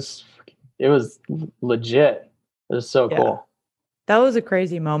 loved. Yeah. It was legit. It was so cool. That was a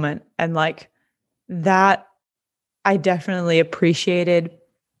crazy moment. And like that, I definitely appreciated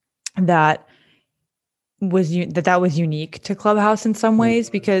that was unique to Clubhouse in some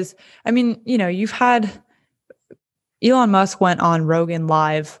ways, because I mean, you know, you've had Elon Musk went on Rogan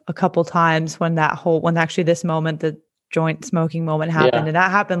Live a couple times when actually this moment, the joint smoking moment happened, and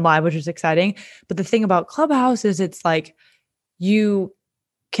that happened live, which was exciting. But the thing about Clubhouse is it's like you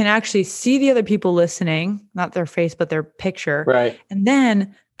can actually see the other people listening, not their face, but their picture. Right. And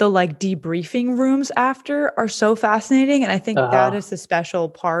then the like debriefing rooms after are so fascinating. And I think that is the special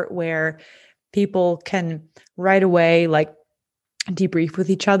part where people can right away like debrief with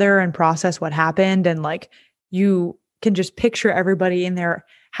each other and process what happened. And like you can just picture everybody in their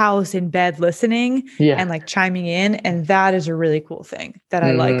house in bed listening and like chiming in. And that is a really cool thing that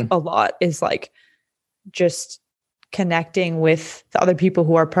I like a lot, is like just connecting with the other people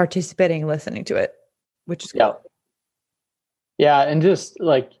who are participating, listening to it, which is cool. Yeah. And just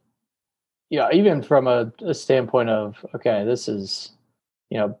like, even from a standpoint of, okay, this is,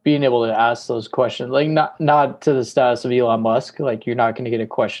 being able to ask those questions, like not to the status of Elon Musk, like you're not going to get a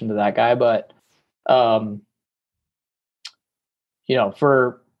question to that guy, but,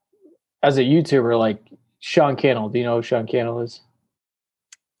 for as a YouTuber, like Sean Cannell, do you know who Sean Cannell is?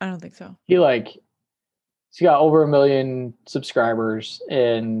 I don't think so. He's got over 1 million subscribers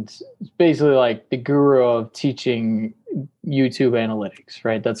and basically like the guru of teaching YouTube analytics,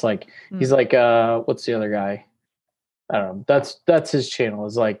 right? That's like, he's like, what's the other guy? I don't know. That's his channel,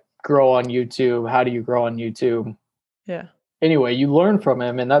 is like grow on YouTube. How do you grow on YouTube? Yeah. Anyway, you learn from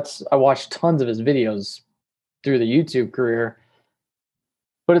him. And I watched tons of his videos through the YouTube career.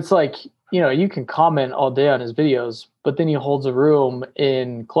 But it's like, you can comment all day on his videos, but then he holds a room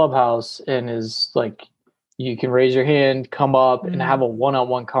in Clubhouse and is like, you can raise your hand, come up and have a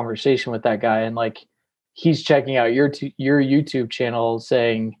one-on-one conversation with that guy. And like, he's checking out your YouTube channel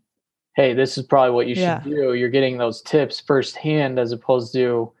saying, hey, this is probably what you should do. You're getting those tips firsthand, as opposed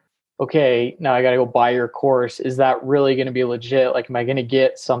to, okay, now I got to go buy your course. Is that really going to be legit? Like, am I going to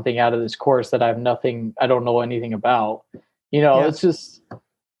get something out of this course that I don't know anything about? It's just,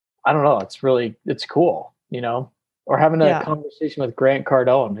 I don't know. It's cool, or having a conversation with Grant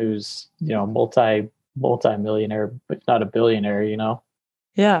Cardone, who's, multi-millionaire, but not a billionaire,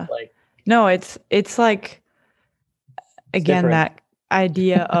 Yeah. Like, no, it's like, again, that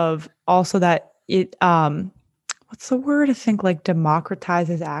idea of also that it, what's the word? I think like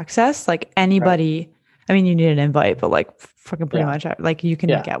democratizes access. Like anybody, I mean, you need an invite, but like fucking pretty much like you can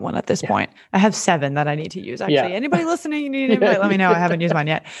get one at this point. I have 7 that I need to use. Actually, anybody listening, you need an invite, let me know. I haven't used mine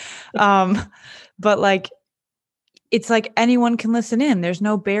yet. But like, it's like anyone can listen in. There's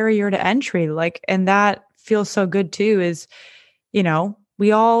no barrier to entry. Like, and that feels so good too, is,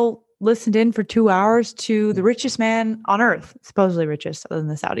 we all listened in for 2 hours to the richest man on earth, supposedly richest other than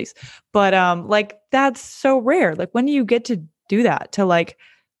the Saudis. But like, that's so rare. Like, when do you get to do that? To like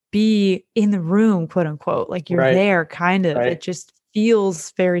be in the room, quote unquote, like you're there kind of, it just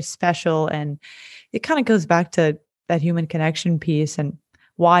feels very special. And it kind of goes back to that human connection piece and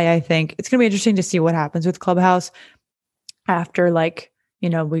why I think it's going to be interesting to see what happens with Clubhouse after, like,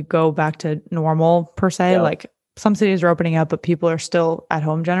 we go back to normal per se. Yeah. Like, some cities are opening up, but people are still at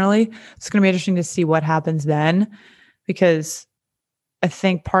home generally. It's going to be interesting to see what happens then, because I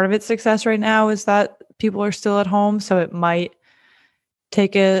think part of its success right now is that people are still at home. So it might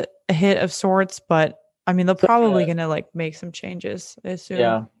take a hit of sorts, but I mean, they're probably going to like make some changes, I assume.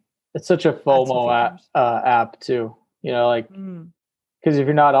 Yeah. It's such a FOMO app too, like, because if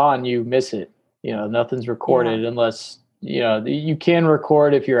you're not on, you miss it. Nothing's recorded unless, you can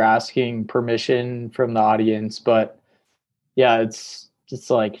record if you're asking permission from the audience, but yeah, it's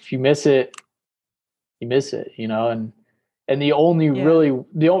like, if you miss it, you miss it, and the only really,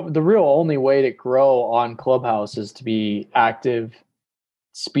 the real only way to grow on Clubhouse is to be active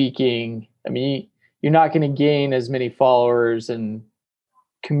speaking. I mean, you're not going to gain as many followers and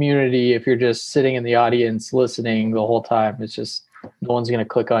community if you're just sitting in the audience listening the whole time. It's just, no one's going to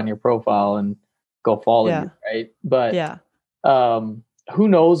click on your profile and go follow you, right? But who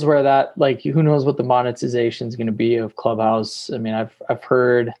knows where that, like, who knows what the monetization is going to be of Clubhouse. I mean, I've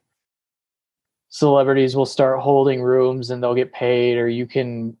heard celebrities will start holding rooms and they'll get paid, or you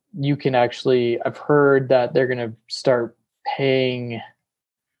can actually, I've heard that they're going to start paying,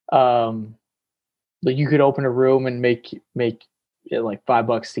 like, you could open a room and make it like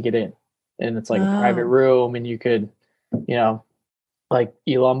 $5 to get in, and it's like a private room, and you could, like,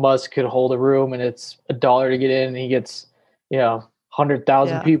 Elon Musk could hold a room and it's $1 to get in, and he gets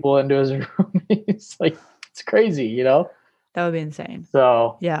 100,000 people into his room. It's like, it's crazy, That would be insane.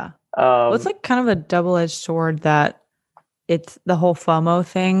 So well, it's like kind of a double-edged sword that it's the whole FOMO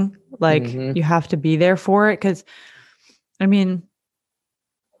thing. Like, you have to be there for it, because I mean,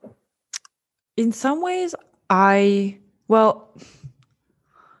 in some ways,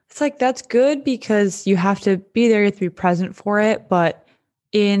 it's like, that's good because you have to be there, you have to be present for it. But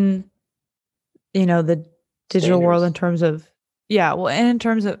in, the digital world, in terms of, and in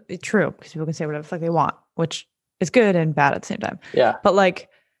terms of, true, because people can say whatever the fuck they want, which is good and bad at the same time. Yeah. But like,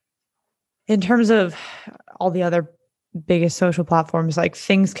 in terms of all the other biggest social platforms, like,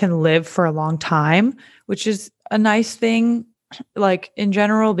 things can live for a long time, which is a nice thing, like, in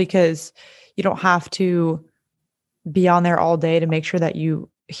general, because you don't have to be on there all day to make sure that you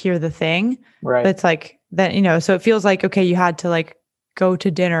hear the thing. Right. But it's like that, so it feels like, okay, you had to like go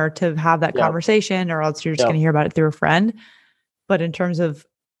to dinner to have that conversation, or else you're just going to hear about it through a friend. But in terms of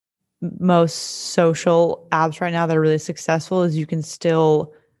most social apps right now that are really successful, is you can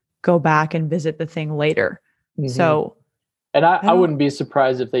still go back and visit the thing later. So, and I wouldn't be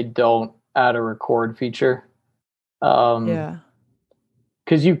surprised if they don't add a record feature. Because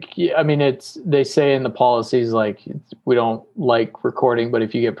they say in the policies, like, we don't like recording, but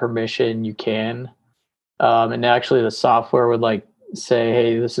if you get permission, you can. And actually, the software would like say,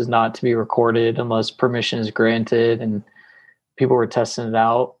 hey, this is not to be recorded unless permission is granted. And people were testing it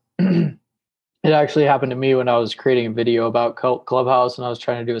out. It actually happened to me when I was creating a video about Clubhouse, and I was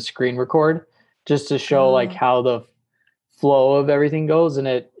trying to do a screen record just to show like how the flow of everything goes. And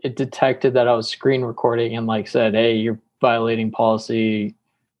it detected that I was screen recording and like said, hey, you're violating policy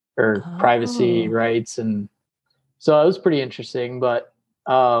or privacy rights. And so it was pretty interesting, but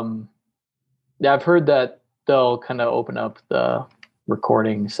I've heard that they'll kind of open up the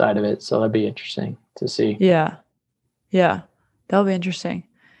recording side of it. So that'd be interesting to see. That'll be interesting.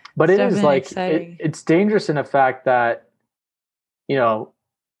 But it is like, it's dangerous in the fact that,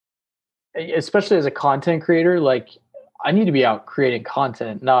 especially as a content creator, like, I need to be out creating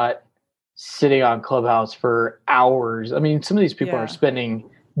content, not sitting on Clubhouse for hours. I mean, some of these people are spending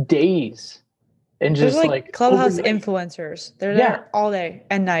days and just like Clubhouse influencers. They're there all day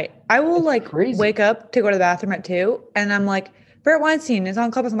and night. I will wake up to go to the bathroom at 2, and I'm like, Brett Weinstein is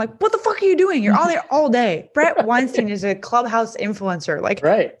on Clubhouse. I'm like, what the fuck are you doing? You're all there all day. Brett Weinstein is a Clubhouse influencer. Like,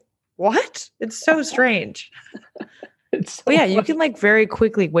 what? It's so strange. You can like very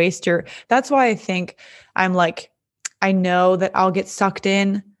quickly waste that's why I think I'm like, I know that I'll get sucked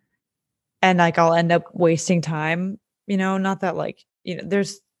in and like I'll end up wasting time, not that like,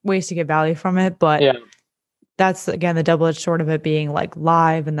 there's ways to get value from it, but that's again, the double-edged sword of it being like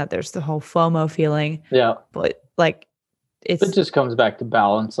live, and that there's the whole FOMO feeling. But like, it just comes back to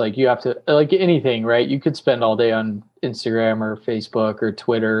balance. Like, you have to, like anything, right? You could spend all day on Instagram or Facebook or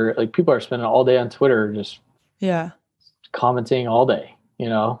Twitter. Like, people are spending all day on Twitter, just commenting all day, It's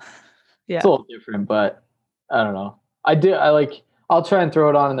a little different, but I don't know. I'll try and throw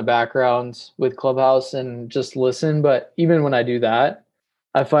it on in the background with Clubhouse and just listen. But even when I do that,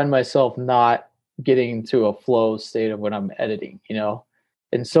 I find myself not getting to a flow state of when I'm editing,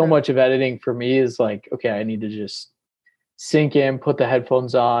 And so much of editing for me is like, okay, I need to just sink in, put the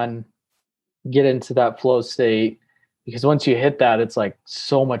headphones on, get into that flow state. Because once you hit that, it's like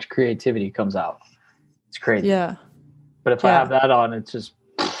so much creativity comes out. It's crazy. Yeah. But if I have that on, it's just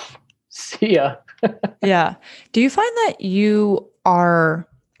see ya. Yeah. Do you find that you are,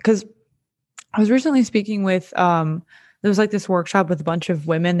 because I was recently speaking with, there was like this workshop with a bunch of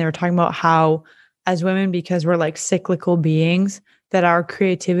women. They were talking about how, as women, because we're like cyclical beings, that our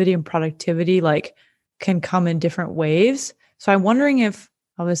creativity and productivity like can come in different waves. So I'm wondering if,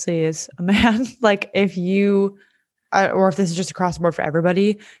 obviously, as a man, like if you, or if this is just across the board for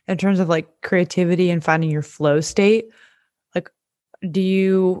everybody in terms of like creativity and finding your flow state, like, do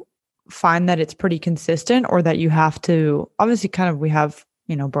you find that it's pretty consistent, or that you have to, obviously kind of, we have,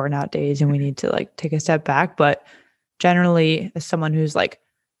 burnout days and we need to like take a step back, but generally as someone who's like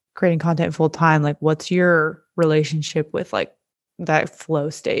creating content full time, like what's your relationship with like that flow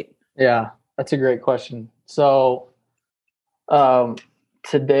state? Yeah, that's a great question. So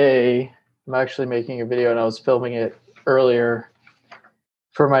today I'm actually making a video, and I was filming it earlier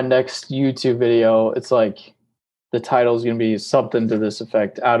for my next YouTube video. It's like the title is going to be something to this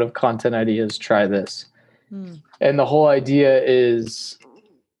effect: out of content ideas, try this. And the whole idea is,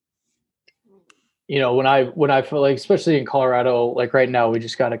 when I feel like, especially in Colorado, like right now, we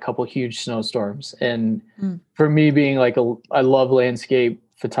just got a couple huge snowstorms. And for me being like, I love landscape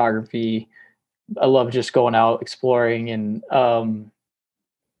photography. I love just going out exploring. And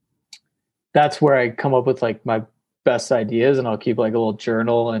that's where I come up with like my best ideas, and I'll keep like a little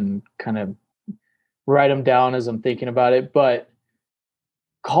journal and kind of write them down as I'm thinking about it. But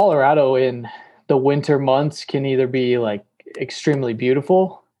Colorado in the winter months can either be like extremely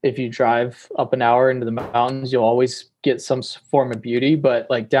beautiful. If you drive up an hour into the mountains, you'll always get some form of beauty. But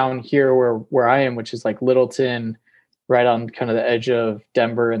like down here where I am, which is like Littleton, right on kind of the edge of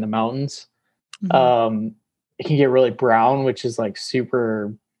Denver in the mountains, it can get really brown, which is like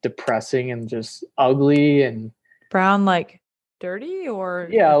super depressing and just ugly. And brown, like dirty, or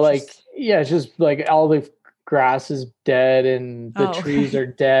it's just like all the grass is dead and the trees are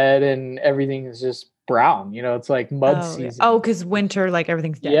dead and everything is just brown. It's like mud season. Oh, because winter, like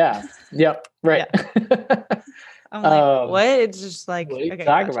everything's dead. Yeah. Yep. Right. Yeah. I'm like, what? It's just like, what are you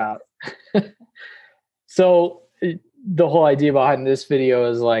talking about? So the whole idea behind this video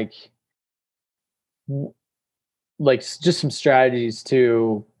is like just some strategies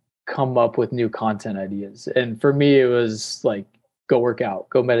to come up with new content ideas. And for me, it was like, go work out,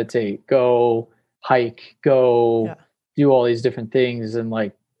 go meditate, go hike, go do all these different things. And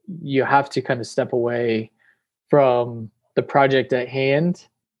like, you have to kind of step away from the project at hand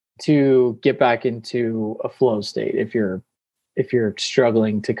to get back into a flow state if you're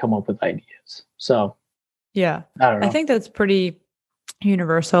struggling to come up with ideas. So yeah, I don't know. I think that's pretty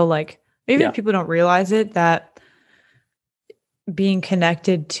universal. Like, even if people don't realize it, that being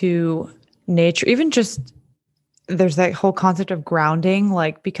connected to nature, even just, there's that whole concept of grounding,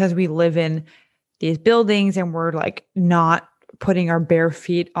 like, because we live in these buildings and we're like not putting our bare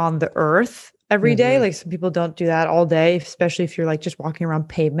feet on the earth every day. Like, some people don't do that all day, especially if you're like just walking around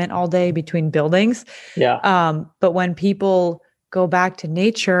pavement all day between buildings. But when people go back to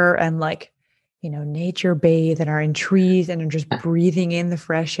nature and like, nature bathe and are in trees and are just breathing in the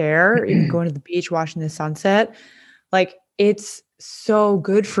fresh air, even going to the beach, watching the sunset, like, it's so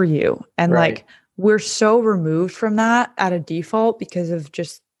good for you. And like, we're so removed from that at a default because of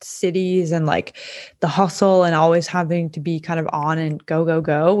just cities and like the hustle and always having to be kind of on and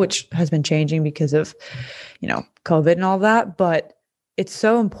go, which has been changing because of, COVID and all that. But it's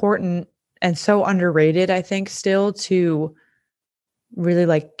so important and so underrated, I think, still, to really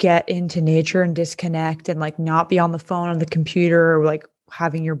like get into nature and disconnect and like not be on the phone, on the computer, or like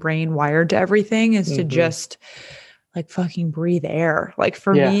having your brain wired to everything, is to just like fucking breathe air. Like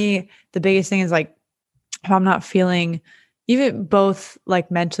for me, the biggest thing is like, if I'm not feeling even both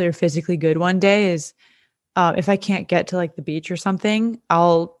like mentally or physically good one day, is if I can't get to like the beach or something,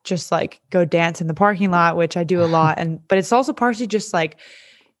 I'll just like go dance in the parking lot, which I do a lot. But it's also partially just like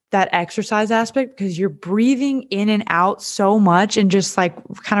that exercise aspect, because you're breathing in and out so much and just like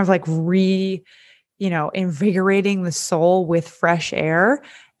kind of like invigorating the soul with fresh air.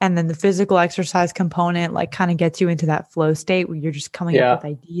 And then the physical exercise component like kind of gets you into that flow state where you're just coming up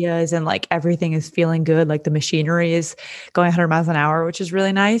with ideas and like everything is feeling good. Like the machinery is going 100 miles an hour, which is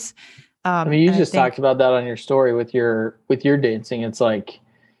really nice. You just talked about that on your story with your dancing. It's like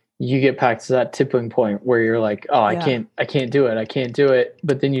you get back to that tipping point where you're like, oh, I can't do it. I can't do it.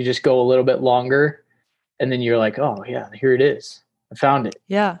 But then you just go a little bit longer and then you're like, oh yeah, here it is. I found it.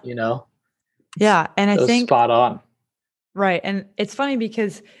 Yeah. Yeah. And I think spot on. Right. And it's funny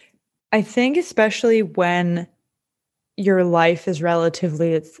because I think especially when your life is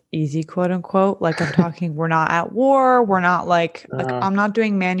relatively it's easy, quote unquote. Like I'm talking, we're not at war. We're not like I'm not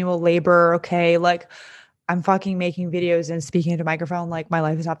doing manual labor. Okay. Like I'm fucking making videos and speaking into a microphone. Like my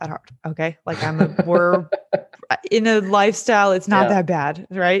life is not that hard. Okay. Like we're in a lifestyle. It's not that bad.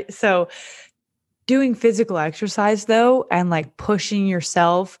 Right. So doing physical exercise though, and like pushing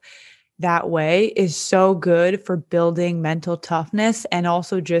yourself that way is so good for building mental toughness and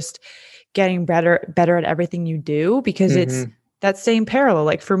also just getting better at everything you do, because it's that same parallel.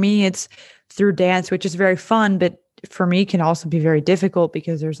 Like for me, it's through dance, which is very fun, but for me can also be very difficult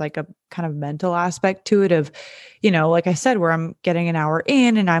because there's like a kind of mental aspect to it of, like I said, where I'm getting an hour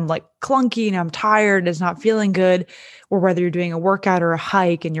in and I'm like clunky and I'm tired, it's not feeling good, or whether you're doing a workout or a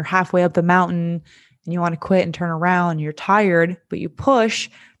hike and you're halfway up the mountain and you want to quit and turn around and you're tired, but you push.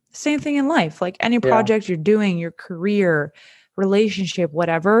 Same thing in life, like any project you're doing, your career, relationship,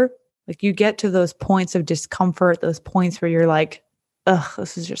 whatever, like you get to those points of discomfort, those points where you're like, ugh,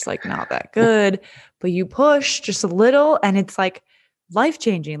 this is just like not that good, but you push just a little and it's like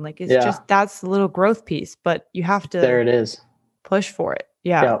life-changing. Like it's just, that's the little growth piece, but you have to there it is. Push for it.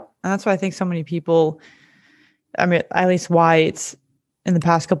 Yeah. And that's why I think so many people, I mean, at least why it's in the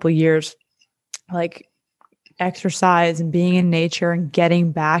past couple of years, like exercise and being in nature and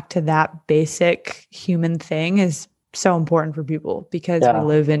getting back to that basic human thing is so important for people, because we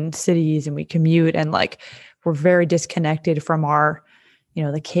live in cities and we commute and like we're very disconnected from our,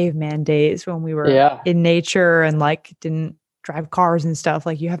 the caveman days when we were in nature and like didn't drive cars and stuff.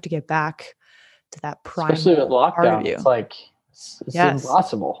 Like you have to get back to that primal, especially with lockdown, part of you. It's like it's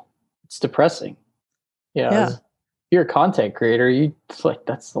impossible. It's depressing. You're a content creator, it's like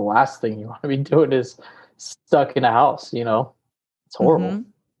that's the last thing you want to be doing is stuck in a house. It's horrible.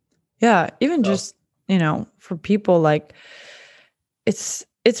 Yeah, even just for people, like it's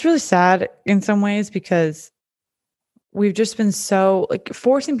really sad in some ways, because we've just been so like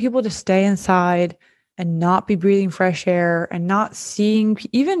forcing people to stay inside and not be breathing fresh air and not seeing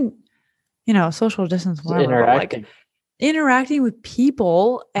even social distance, whatever, Interacting. but like interacting with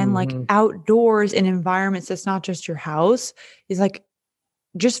people and like outdoors in environments that's not just your house is like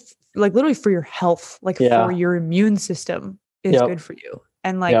just like literally for your health, like for your immune system is good for you.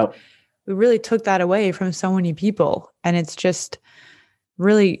 And like we really took that away from so many people, and it's just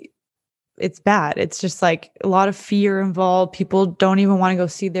really, it's bad. It's just like a lot of fear involved. People don't even want to go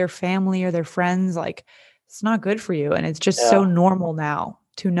see their family or their friends. Like it's not good for you. And it's just so normal now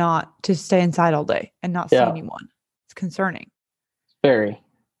to stay inside all day and not see anyone. It's concerning. Very,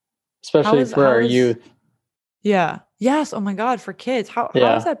 especially for our youth. Yeah. Yes. Oh my God. For kids. How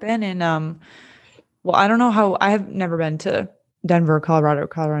has that been in, well, I don't know how, I have never been to Denver, Colorado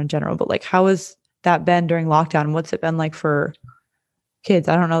in general, but like, how has that been during lockdown? What's it been like for kids?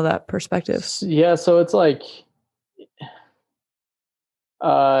 I don't know that perspective. Yeah. So it's like,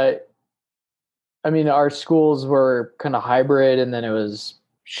 I mean, our schools were kind of hybrid, and then it was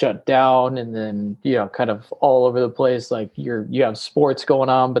shut down, and then, kind of all over the place. Like you have sports going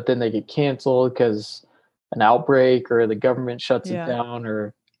on, but then they get canceled because an outbreak or the government shuts it down,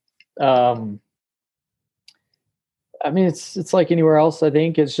 or, I mean, it's like anywhere else. I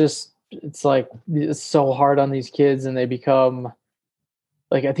think it's like, it's so hard on these kids, and they become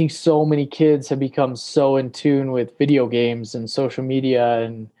like, I think so many kids have become so in tune with video games and social media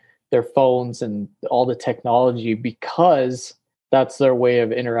and their phones and all the technology, because that's their way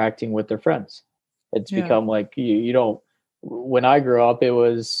of interacting with their friends. It's become like, you don't, when I grew up, it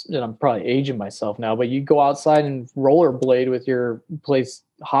was, and I'm probably aging myself now, but you go outside and rollerblade with your place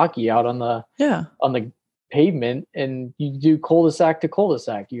hockey out on the pavement, and you do cul-de-sac to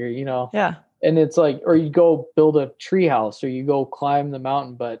cul-de-sac. And it's like, or you go build a tree house, or you go climb the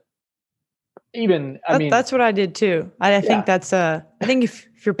mountain. But even, I mean, that's what I did too. I think that's I think if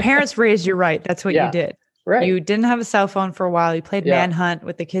your parents raised you right, that's what you did. Right. You didn't have a cell phone for a while. You played manhunt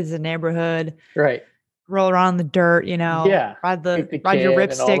with the kids in the neighborhood. Right. Roll around in the dirt, ride your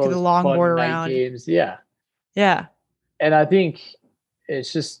ripstick, the longboard around. Games. Yeah. Yeah. And I think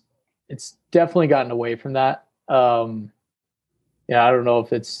it's definitely gotten away from that. I don't know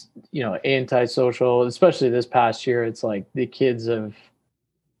if it's, antisocial, especially this past year. It's like the kids have,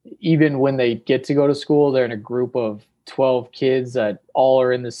 even when they get to go to school, they're in a group of 12 kids that all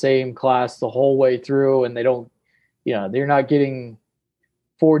are in the same class the whole way through. And they don't, they're not getting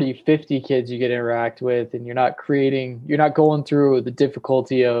 40, 50 kids you get to interact with. And you're not going through the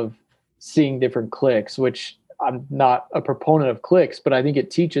difficulty of seeing different cliques, which I'm not a proponent of cliques, but I think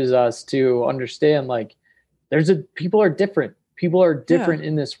it teaches us to understand, like, people are different. People are different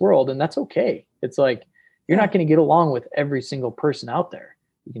in this world, and that's okay. It's like, you're not going to get along with every single person out there.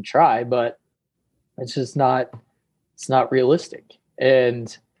 You can try, but it's it's not realistic.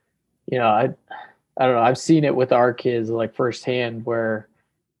 And, I don't know. I've seen it with our kids like firsthand where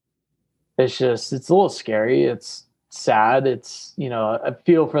it's a little scary. It's sad. I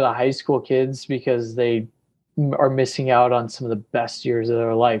feel for the high school kids because they are missing out on some of the best years of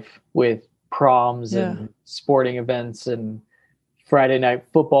their life with proms and sporting events and Friday night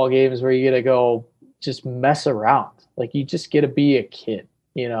football games where you get to go just mess around. Like you just get to be a kid,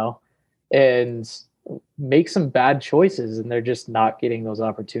 and make some bad choices, and they're just not getting those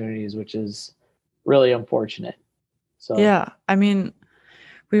opportunities, which is really unfortunate. So yeah, I mean,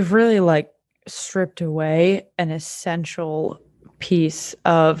 we've really like stripped away an essential piece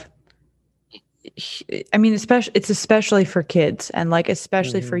of, I mean, especially for kids and like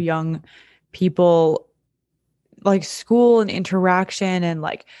especially for young people, like school and interaction and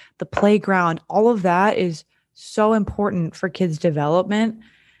like the playground, all of that is so important for kids' development.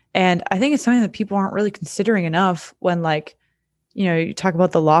 And I think it's something that people aren't really considering enough when like, you talk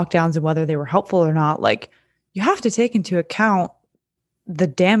about the lockdowns and whether they were helpful or not. Like you have to take into account the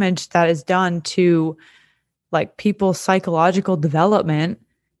damage that is done to like people's psychological development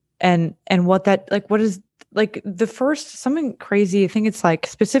and what that, like, what is like the first, something crazy. I think it's like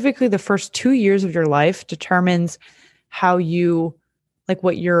specifically the first 2 years of your life determines how you, like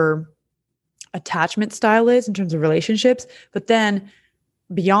what your attachment style is in terms of relationships. But then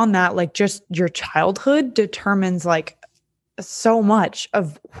beyond that, like just your childhood determines like so much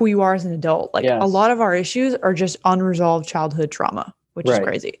of who you are as an adult. Like a lot of our issues are just unresolved childhood trauma, which is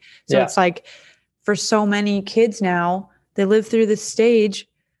crazy. So it's like for so many kids now, they live through this stage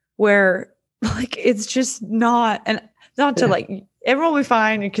where like it's just not, and not to like everyone will be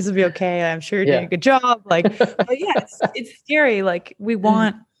fine, your kids will be okay. I'm sure you're doing a good job. Like, but yeah, it's scary. Like we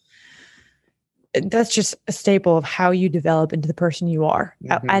want, that's just a staple of how you develop into the person you are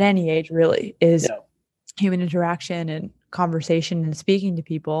at any age, really, is human interaction and conversation and speaking to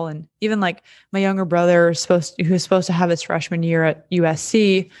people. And even like my younger brother who was supposed to have his freshman year at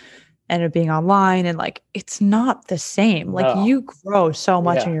USC ended up being online, and like it's not the same. Like you grow so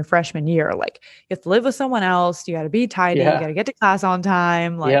much in your freshman year. Like you have to live with someone else, you got to be tidy, you got to get to class on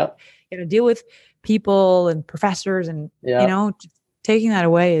time, like you got to deal with people and professors, and taking that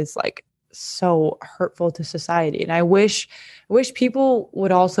away is like so hurtful to society. And I wish people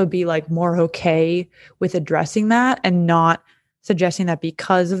would also be like more okay with addressing that and not suggesting that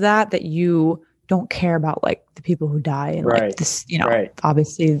because of that you don't care about like the people who die and like this,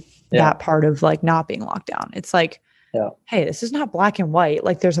 obviously that part of like not being locked down. It's like, hey, this is not black and white.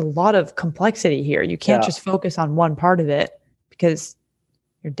 Like there's a lot of complexity here. You can't just focus on one part of it because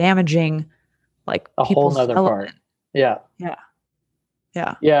you're damaging like a whole nother part. Yeah.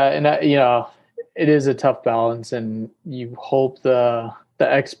 And it is a tough balance, and you hope the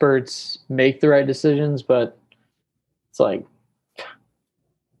experts make the right decisions, but it's like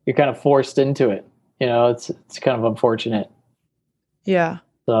you're kind of forced into it. It's kind of unfortunate. Yeah.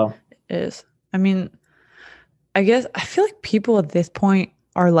 So it is. I mean, I guess I feel like people at this point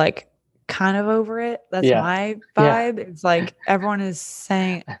are like kind of over it. That's my vibe. It's like everyone is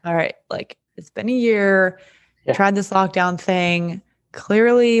saying, all right, like it's been a year, tried this lockdown thing.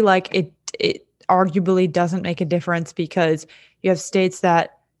 Clearly, like it arguably doesn't make a difference because you have states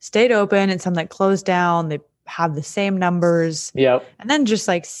that stayed open and some that closed down. They have the same numbers. Yep. And then just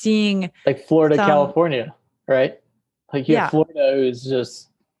like seeing like Florida, California, right? Like you have Florida who's just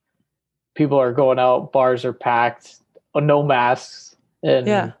people are going out, bars are packed, no masks,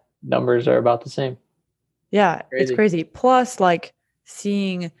 and numbers are about the same. Yeah, it's crazy. Plus, like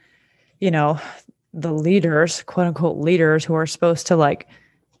seeing, the leaders, quote unquote leaders, who are supposed to like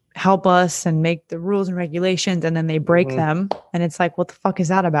help us and make the rules and regulations, and then they break them. And it's like, what the fuck is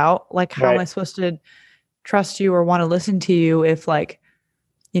that about? Like, how am I supposed to trust you or want to listen to you if like,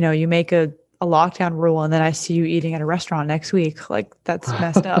 you make a lockdown rule and then I see you eating at a restaurant next week? Like that's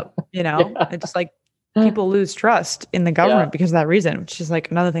messed up, It's just like people lose trust in the government because of that reason, which is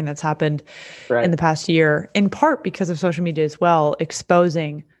like another thing that's happened in the past year, in part because of social media as well,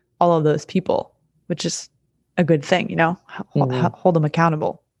 exposing all of those people, which is a good thing, hold them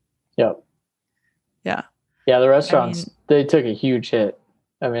accountable. Yep. Yeah. Yeah. The restaurants, they took a huge hit.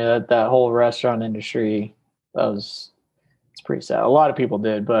 I mean, that whole restaurant industry, it's pretty sad. A lot of people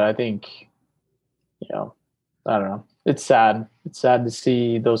did, but I think, I don't know. It's sad. It's sad to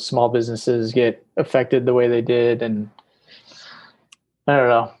see those small businesses get affected the way they did. And I don't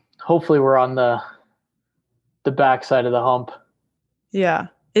know. Hopefully we're on the backside of the hump. Yeah.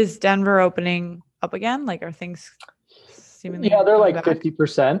 Is Denver opening up again? Like, are things seemingly? Yeah, they're like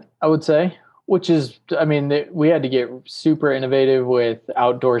 50%, I would say, which is, I mean, we had to get super innovative with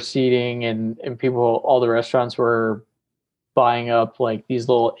outdoor seating and people, all the restaurants were buying up like these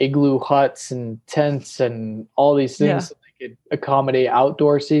little igloo huts and tents and all these things so they could accommodate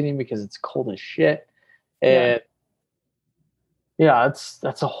outdoor seating because it's cold as shit. And that's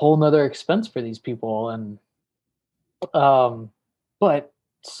a whole nother expense for these people. And but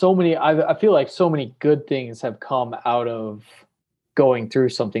so many, I feel like so many good things have come out of going through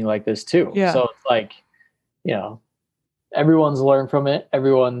something like this too. Yeah. So it's like, everyone's learned from it.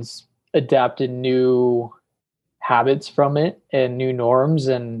 Everyone's adapted new habits from it and new norms,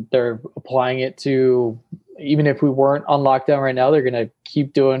 and they're applying it to, even if we weren't on lockdown right now, they're going to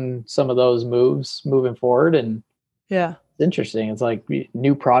keep doing some of those moves moving forward. And it's interesting. It's like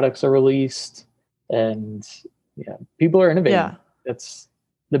new products are released and people are innovating. That's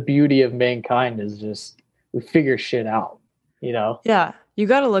the beauty of mankind, is just we figure shit out, you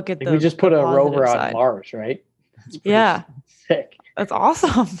got to look at we just put a rover on Mars, right? Sick. That's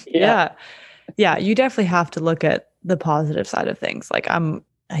awesome. Yeah, you definitely have to look at the positive side of things. Like, I'm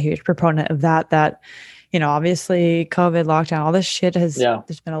a huge proponent of that obviously COVID, lockdown, all this shit there's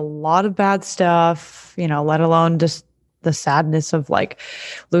been a lot of bad stuff, let alone just the sadness of like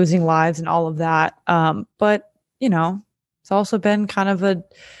losing lives and all of that. But it's also been kind of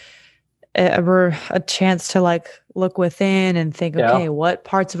a chance to like look within and think, okay, what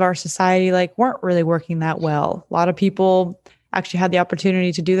parts of our society like weren't really working that well? A lot of people actually had the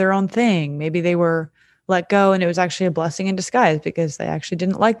opportunity to do their own thing. Maybe they were let go and it was actually a blessing in disguise because they actually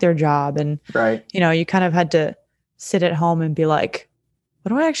didn't like their job. And, you kind of had to sit at home and be like, what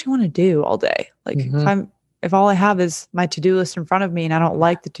do I actually want to do all day? Like, if all I have is my to-do list in front of me and I don't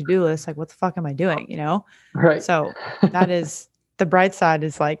like the to-do list, like, what the fuck am I doing? Right. So that is the bright side,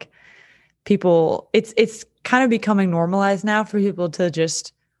 is like people, it's kind of becoming normalized now for people to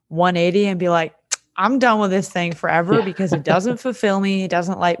just 180 and be like, I'm done with this thing forever because it doesn't fulfill me. It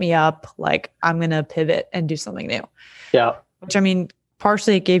doesn't light me up. Like, I'm going to pivot and do something new. Yeah. Which, I mean,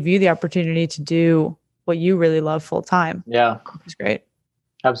 partially it gave you the opportunity to do what you really love full time. Yeah. It's great.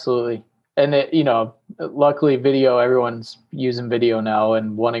 Absolutely. And luckily video, everyone's using video now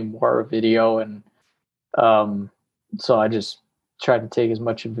and wanting more video. And so I just tried to take as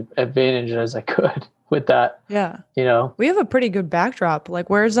much advantage as I could with that. Yeah. We have a pretty good backdrop. Like,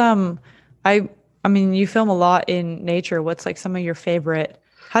 where's, I mean, you film a lot in nature. What's like some of your favorite,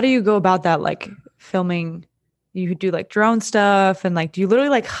 how do you go about that? Like filming, you do like drone stuff and like, do you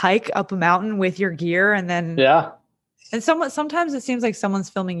literally like hike up a mountain with your gear and then, and sometimes it seems like someone's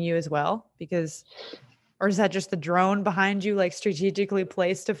filming you as well or is that just the drone behind you, like strategically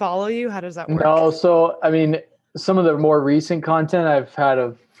placed to follow you? How does that work? No. So, I mean, some of the more recent content, I've had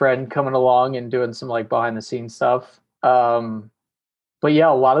a friend coming along and doing some like behind the scenes stuff. But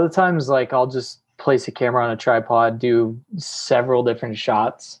yeah, a lot of the times, like I'll just place a camera on a tripod, do several different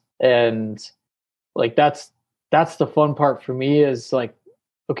shots. And like, that's the fun part for me, is like,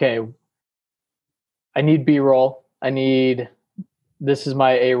 okay, I need B-roll. This is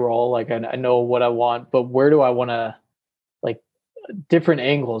my A-roll. Like, I know what I want, but where do I want to, like, different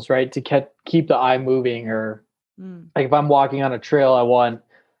angles, right? To keep the eye moving, or like if I'm walking on a trail, I want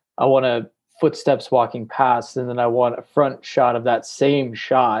a footsteps walking past, and then I want a front shot of that same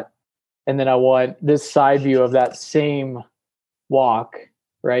shot. And then I want this side view of that same walk,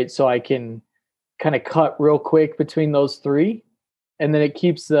 right? So I can kind of cut real quick between those three. And then it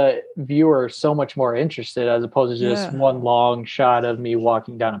keeps the viewer so much more interested, as opposed to just one long shot of me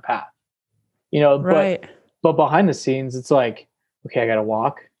walking down a path, Right. But behind the scenes, it's like, okay, I got to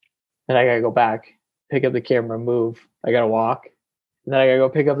walk, then I got to go back, pick up the camera, move. I got to walk, and then I got to go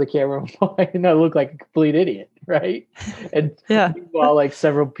pick up the camera, and I look like a complete idiot, right? And while like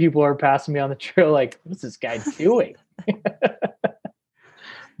several people are passing me on the trail, like, what's this guy doing?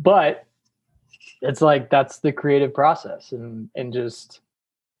 But it's like, that's the creative process, and just,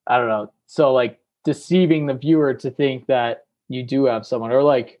 I don't know. So like deceiving the viewer to think that you do have someone, or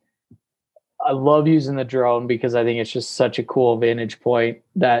like, I love using the drone because I think it's just such a cool vantage point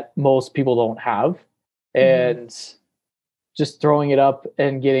that most people don't have. And just throwing it up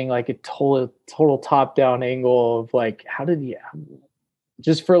and getting like a total top down angle of like, how did he,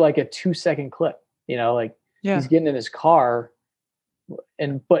 just for like a 2-second clip, like he's getting in his car,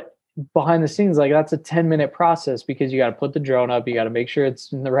 but behind the scenes, like that's a 10-minute process, because you got to put the drone up, you got to make sure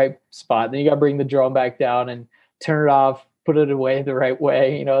it's in the right spot, then you got to bring the drone back down and turn it off, put it away the right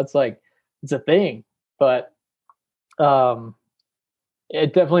way. It's like, it's a thing. But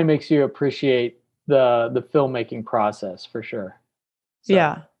it definitely makes you appreciate the filmmaking process for sure. So.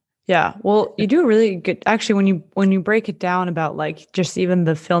 Yeah. Well, you do really good. Actually, when you break it down about like just even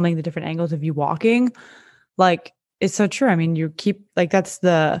the filming, the different angles of you walking, like it's so true. I mean, you keep like, that's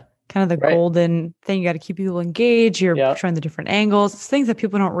the kind of the Right. golden thing. You got to keep people engaged. You're Yeah. showing the different angles. It's things that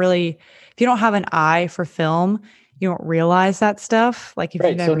people don't really, if you don't have an eye for film, you don't realize that stuff. Like if you've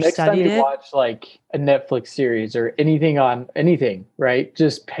Right. So never next time studied you it. watch like a Netflix series or anything on anything, right?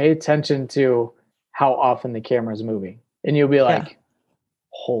 Just pay attention to how often the camera is moving. And you'll be Yeah. like,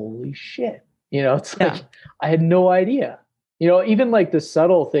 holy shit. You know, it's Yeah. like I had no idea. You know, even like the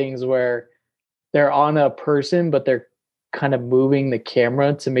subtle things where they're on a person, but they're kind of moving the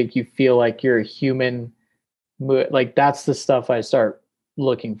camera to make you feel like you're a human. Like that's the stuff I start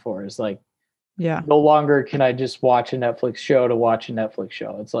looking for is like, Yeah. no longer can I just watch a Netflix show to watch a Netflix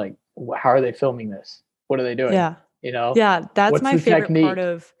show. It's like, how are they filming this? What are they doing? Yeah. You know, Yeah. That's what's my the favorite part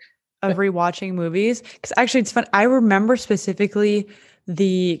technique? of rewatching movies. Cause actually it's fun. I remember specifically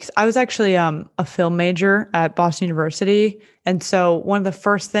cause I was actually a film major at Boston University. And so one of the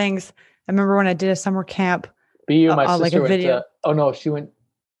first things I remember when I did a summer camp, BU, my like a sister went video. to, oh no, she went,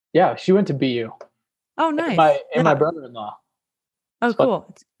 yeah, she went to BU. Oh, And nice. my Yeah. brother-in-law. Oh, It's fun.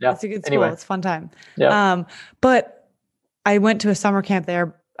 cool. Yeah. It's a good school. Anyway. It's a fun time. Yeah. But I went to a summer camp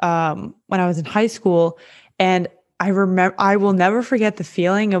there when I was in high school, and I will never forget the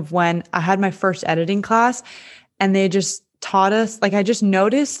feeling of when I had my first editing class, and they just taught us. Like I just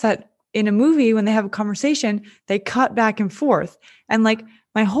noticed that in a movie when they have a conversation, they cut back and forth, and like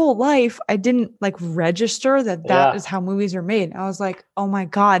my whole life, I didn't like register that Yeah. is how movies are made. I was like, oh my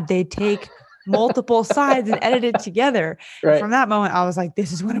god, they take multiple sides and edit it together. And Right. from that moment, I was like,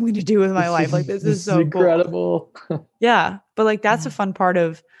 this is what I'm going to do with my life. Like, this is This is so cool. incredible. Yeah. But like, that's a fun part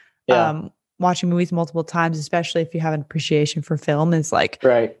of Yeah. watching movies multiple times, especially if you have an appreciation for film, is like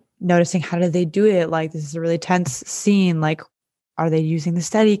Right. noticing how did they do it? Like, this is a really tense scene. Like, are they using the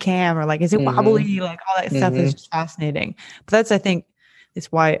steady cam or like, is it Mm-hmm. wobbly? Like, all that stuff is Mm-hmm. just fascinating. But that's, I think, it's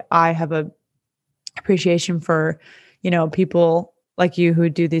why I have a appreciation for, people like you who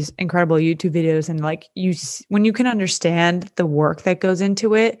do these incredible YouTube videos and like when you can understand the work that goes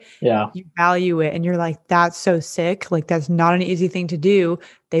into it, Yeah. you value it and you're like, that's so sick. Like that's not an easy thing to do.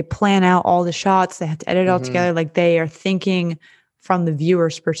 They plan out all the shots, they have to edit it all Mm-hmm. together. Like they are thinking from the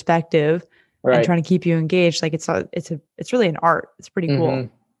viewer's perspective and Right. trying to keep you engaged. Like it's really an art. It's pretty cool. Mm-hmm.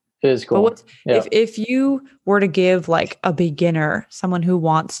 It is But cool. Yeah. if you were to give like a beginner, someone who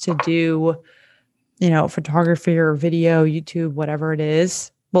wants to do photography or video, YouTube, whatever it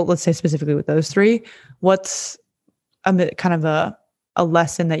is. Well, let's say specifically with those three, what's kind of a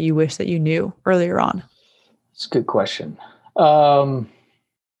lesson that you wish that you knew earlier on? It's a good question. From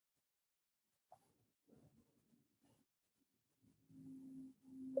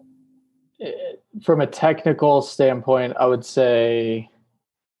a technical standpoint, I would say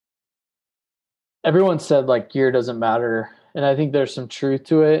everyone said like gear doesn't matter. And I think there's some truth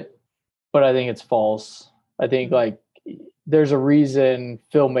to it, but I think it's false. I think like there's a reason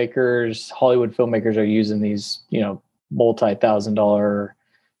Hollywood filmmakers are using these,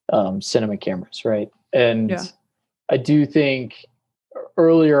 multi-$1,000 cinema cameras, right? And Yeah. I do think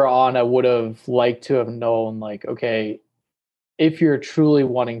earlier on, I would have liked to have known, like, okay, if you're truly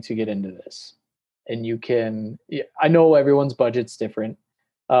wanting to get into this, and I know everyone's budget's different,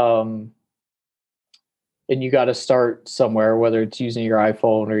 and you got to start somewhere, whether it's using your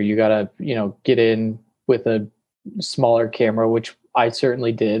iPhone or you got to, get in with a smaller camera, which I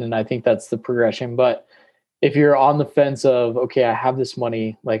certainly did, and I think that's the progression. But if you're on the fence of, okay, I have this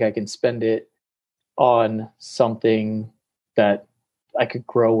money, like I can spend it on something that I could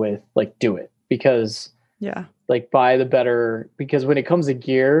grow with, like do it. Because Yeah. like because when it comes to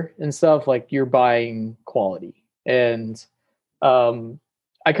gear and stuff, like you're buying quality. And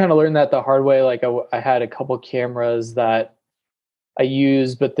I kind of learned that the hard way. Like I had a couple cameras that I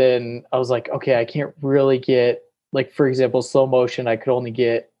used, but then I was like, okay, I can't really get, like, for example, slow motion. I could only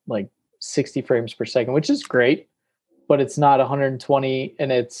get like 60 frames per second, which is great, but it's not 120.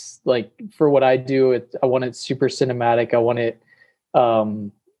 And it's like, for what I do, I want it super cinematic. I want it,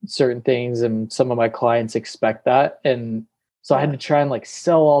 certain things, and some of my clients expect that. And so I had to try and like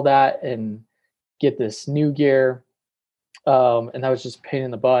sell all that and get this new gear. And that was just a pain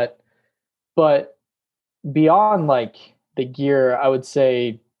in the butt. But beyond like the gear, I would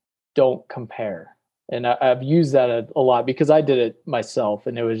say don't compare. And I've used that a lot because I did it myself,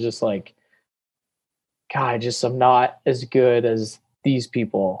 and it was just like, God, I'm not as good as these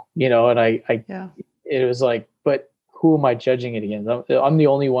people, and Yeah. it was like, but who am I judging it against? I'm the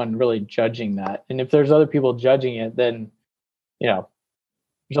only one really judging that. And if there's other people judging it, then,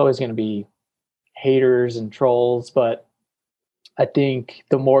 there's always going to be haters and trolls. But I think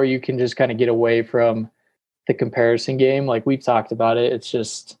the more you can just kind of get away from the comparison game, like we've talked about it, it's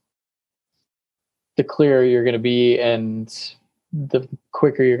just the clearer you're going to be. And the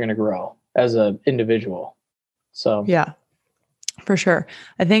quicker you're going to grow as an individual. So yeah, for sure.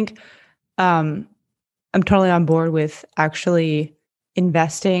 I think I'm totally on board with actually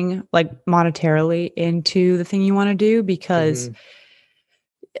investing like monetarily into the thing you want to do, because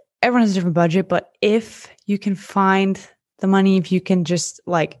everyone has a different budget. But if you can find the money, if you can just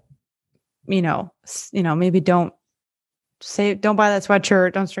like, maybe don't buy that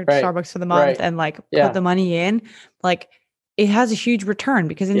sweatshirt, don't drink Starbucks for the month, and like put the money in, like it has a huge return,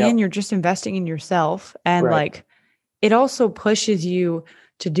 because in the end, you're just investing in yourself. And like, it also pushes you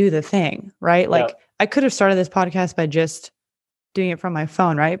to do the thing, right? Like I could have started this podcast by just doing it from my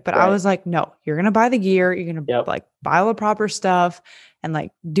phone, right? But I was like, no, you're going to buy the gear. You're going to like buy all the proper stuff and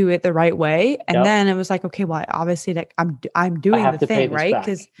like do it the right way. And then it was like, okay, well, obviously like I'm doing the thing, right?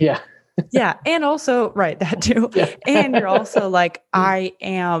 Because yeah. And also, that too. And you're also like, I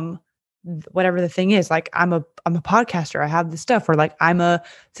am whatever the thing is, like, I'm a podcaster. I have this stuff, or like, I'm a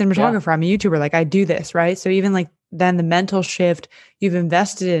cinematographer. I'm a YouTuber. Like I do this. Right. So even like then the mental shift, you've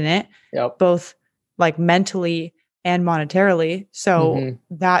invested in it, both like mentally and monetarily. So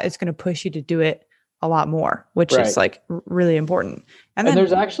that is going to push you to do it a lot more, which is like really important. And then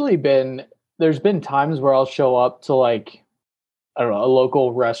there's been times where I'll show up to like, I don't know, a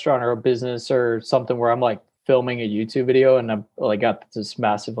local restaurant or a business or something where I'm like filming a YouTube video, and I'm like got this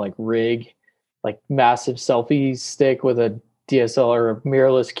massive like rig, like massive selfie stick with a DSLR or a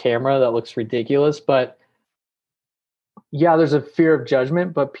mirrorless camera that looks ridiculous. But yeah, there's a fear of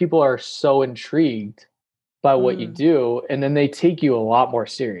judgment, but people are so intrigued by what you do, and then they take you a lot more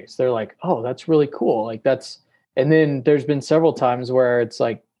serious. They're like, oh, that's really cool. Like and then there's been several times where it's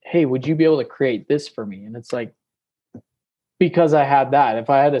like, hey, would you be able to create this for me? And it's like, because I had that. If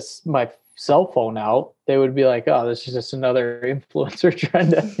I had my cell phone out, they would be like, oh, this is just another influencer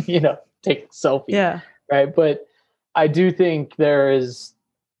trying to, take a selfie. Yeah. Right. But I do think there is,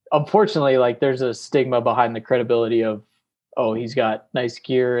 unfortunately, like there's a stigma behind the credibility of, oh, he's got nice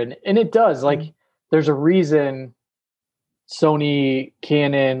gear. And it does. Like there's a reason Sony,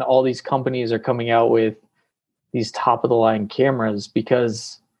 Canon, all these companies are coming out with these top of the line cameras,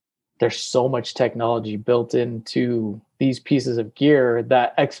 because there's so much technology built into these pieces of gear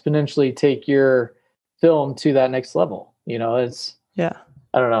that exponentially take your film to that next level. It's, I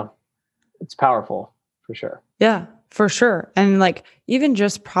don't know. It's powerful for sure. Yeah, for sure. And like, even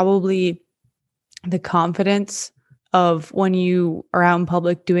just probably the confidence of when you are out in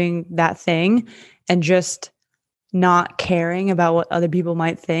public doing that thing and just not caring about what other people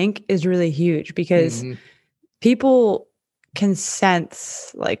might think is really huge, because people can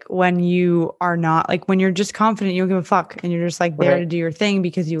sense like when you are not, like when you're just confident, you don't give a fuck, and you're just like there to do your thing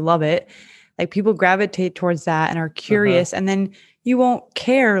because you love it. Like people gravitate towards that and are curious, and then you won't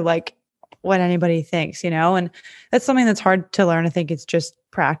care like what anybody thinks, and that's something that's hard to learn. I think it's just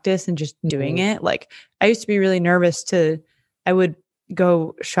practice and just doing it. Like I used to be really nervous I would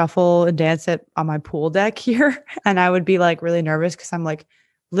go shuffle and dance on my pool deck here, and I would be like really nervous because I'm like,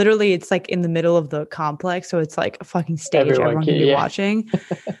 literally, it's like in the middle of the complex. So it's like a fucking stage everyone can be watching.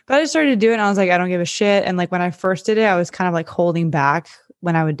 But I started to do it, and I was like, I don't give a shit. And like when I first did it, I was kind of like holding back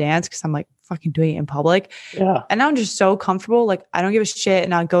when I would dance, because I'm like fucking doing it in public. Yeah. And now I'm just so comfortable. Like I don't give a shit.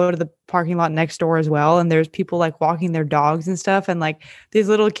 And I'll go to the parking lot next door as well. And there's people like walking their dogs and stuff. And like these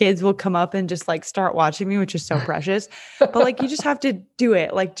little kids will come up and just like start watching me, which is so precious. But like you just have to do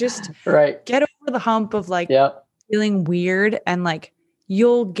it. Like just get over the hump of like feeling weird, and like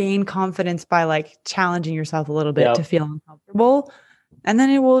you'll gain confidence by like challenging yourself a little bit to feel uncomfortable. And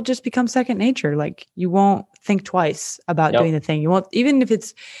then it will just become second nature. Like you won't think twice about doing the thing. You won't, even if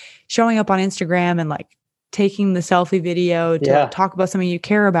it's showing up on Instagram and like taking the selfie video to like, talk about something you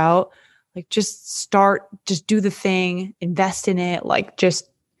care about, like just do the thing, invest in it. Like just,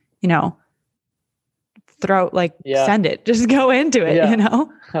 send it, just go into it,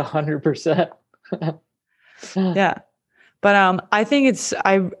 100%. Yeah. But I think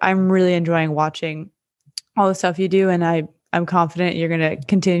I'm really enjoying watching all the stuff you do, and I'm confident you're going to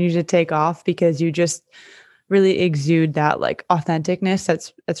continue to take off, because you just really exude that like authenticness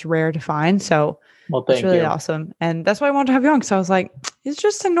that's rare to find. So it's really awesome. And that's why I wanted to have you on, because I was like, he's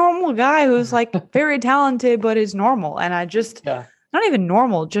just a normal guy who's like very talented, but is normal. And I just, not even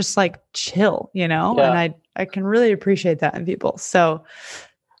normal, just like chill, and I can really appreciate that in people. So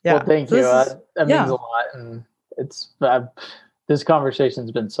yeah. Well, thank you. That means a lot. And this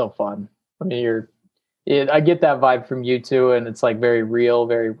conversation's been so fun. I mean, I get that vibe from you too, and it's like very real,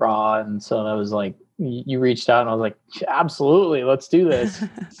 very raw. And so I was like, you reached out, and I was like, absolutely, let's do this.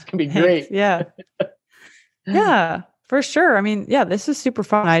 It's gonna be great. Yeah, yeah, for sure. I mean, yeah, this is super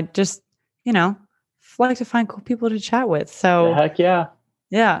fun. I just, like to find cool people to chat with. So heck yeah.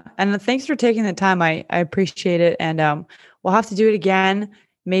 Yeah. And thanks for taking the time. I appreciate it. And we'll have to do it again.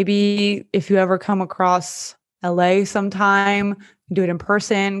 Maybe if you ever come across LA sometime, do it in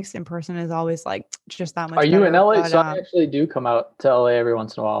person, because in person is always like just that much Are better. you in LA? But, So I actually do come out to LA every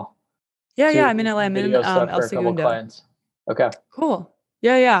once in a while. yeah, I'm in LA. I'm in Video stuff El for a couple Segundo. clients. Okay. Cool.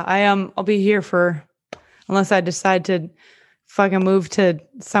 Yeah. I'll be here unless I decide to fucking move to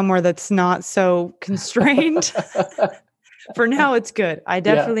somewhere that's not so constrained. For now, it's good. I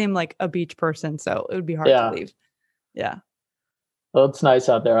definitely am like a beach person, so it would be hard to leave. Yeah. Well, it's nice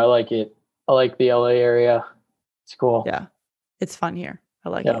out there. I like it. I like the LA area. It's cool. Yeah. It's fun here. I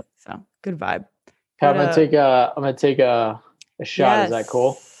like it. So good vibe. I'm gonna take a shot. Yes. Is that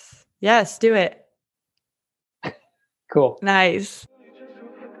cool? Yes, do it. Cool. Nice.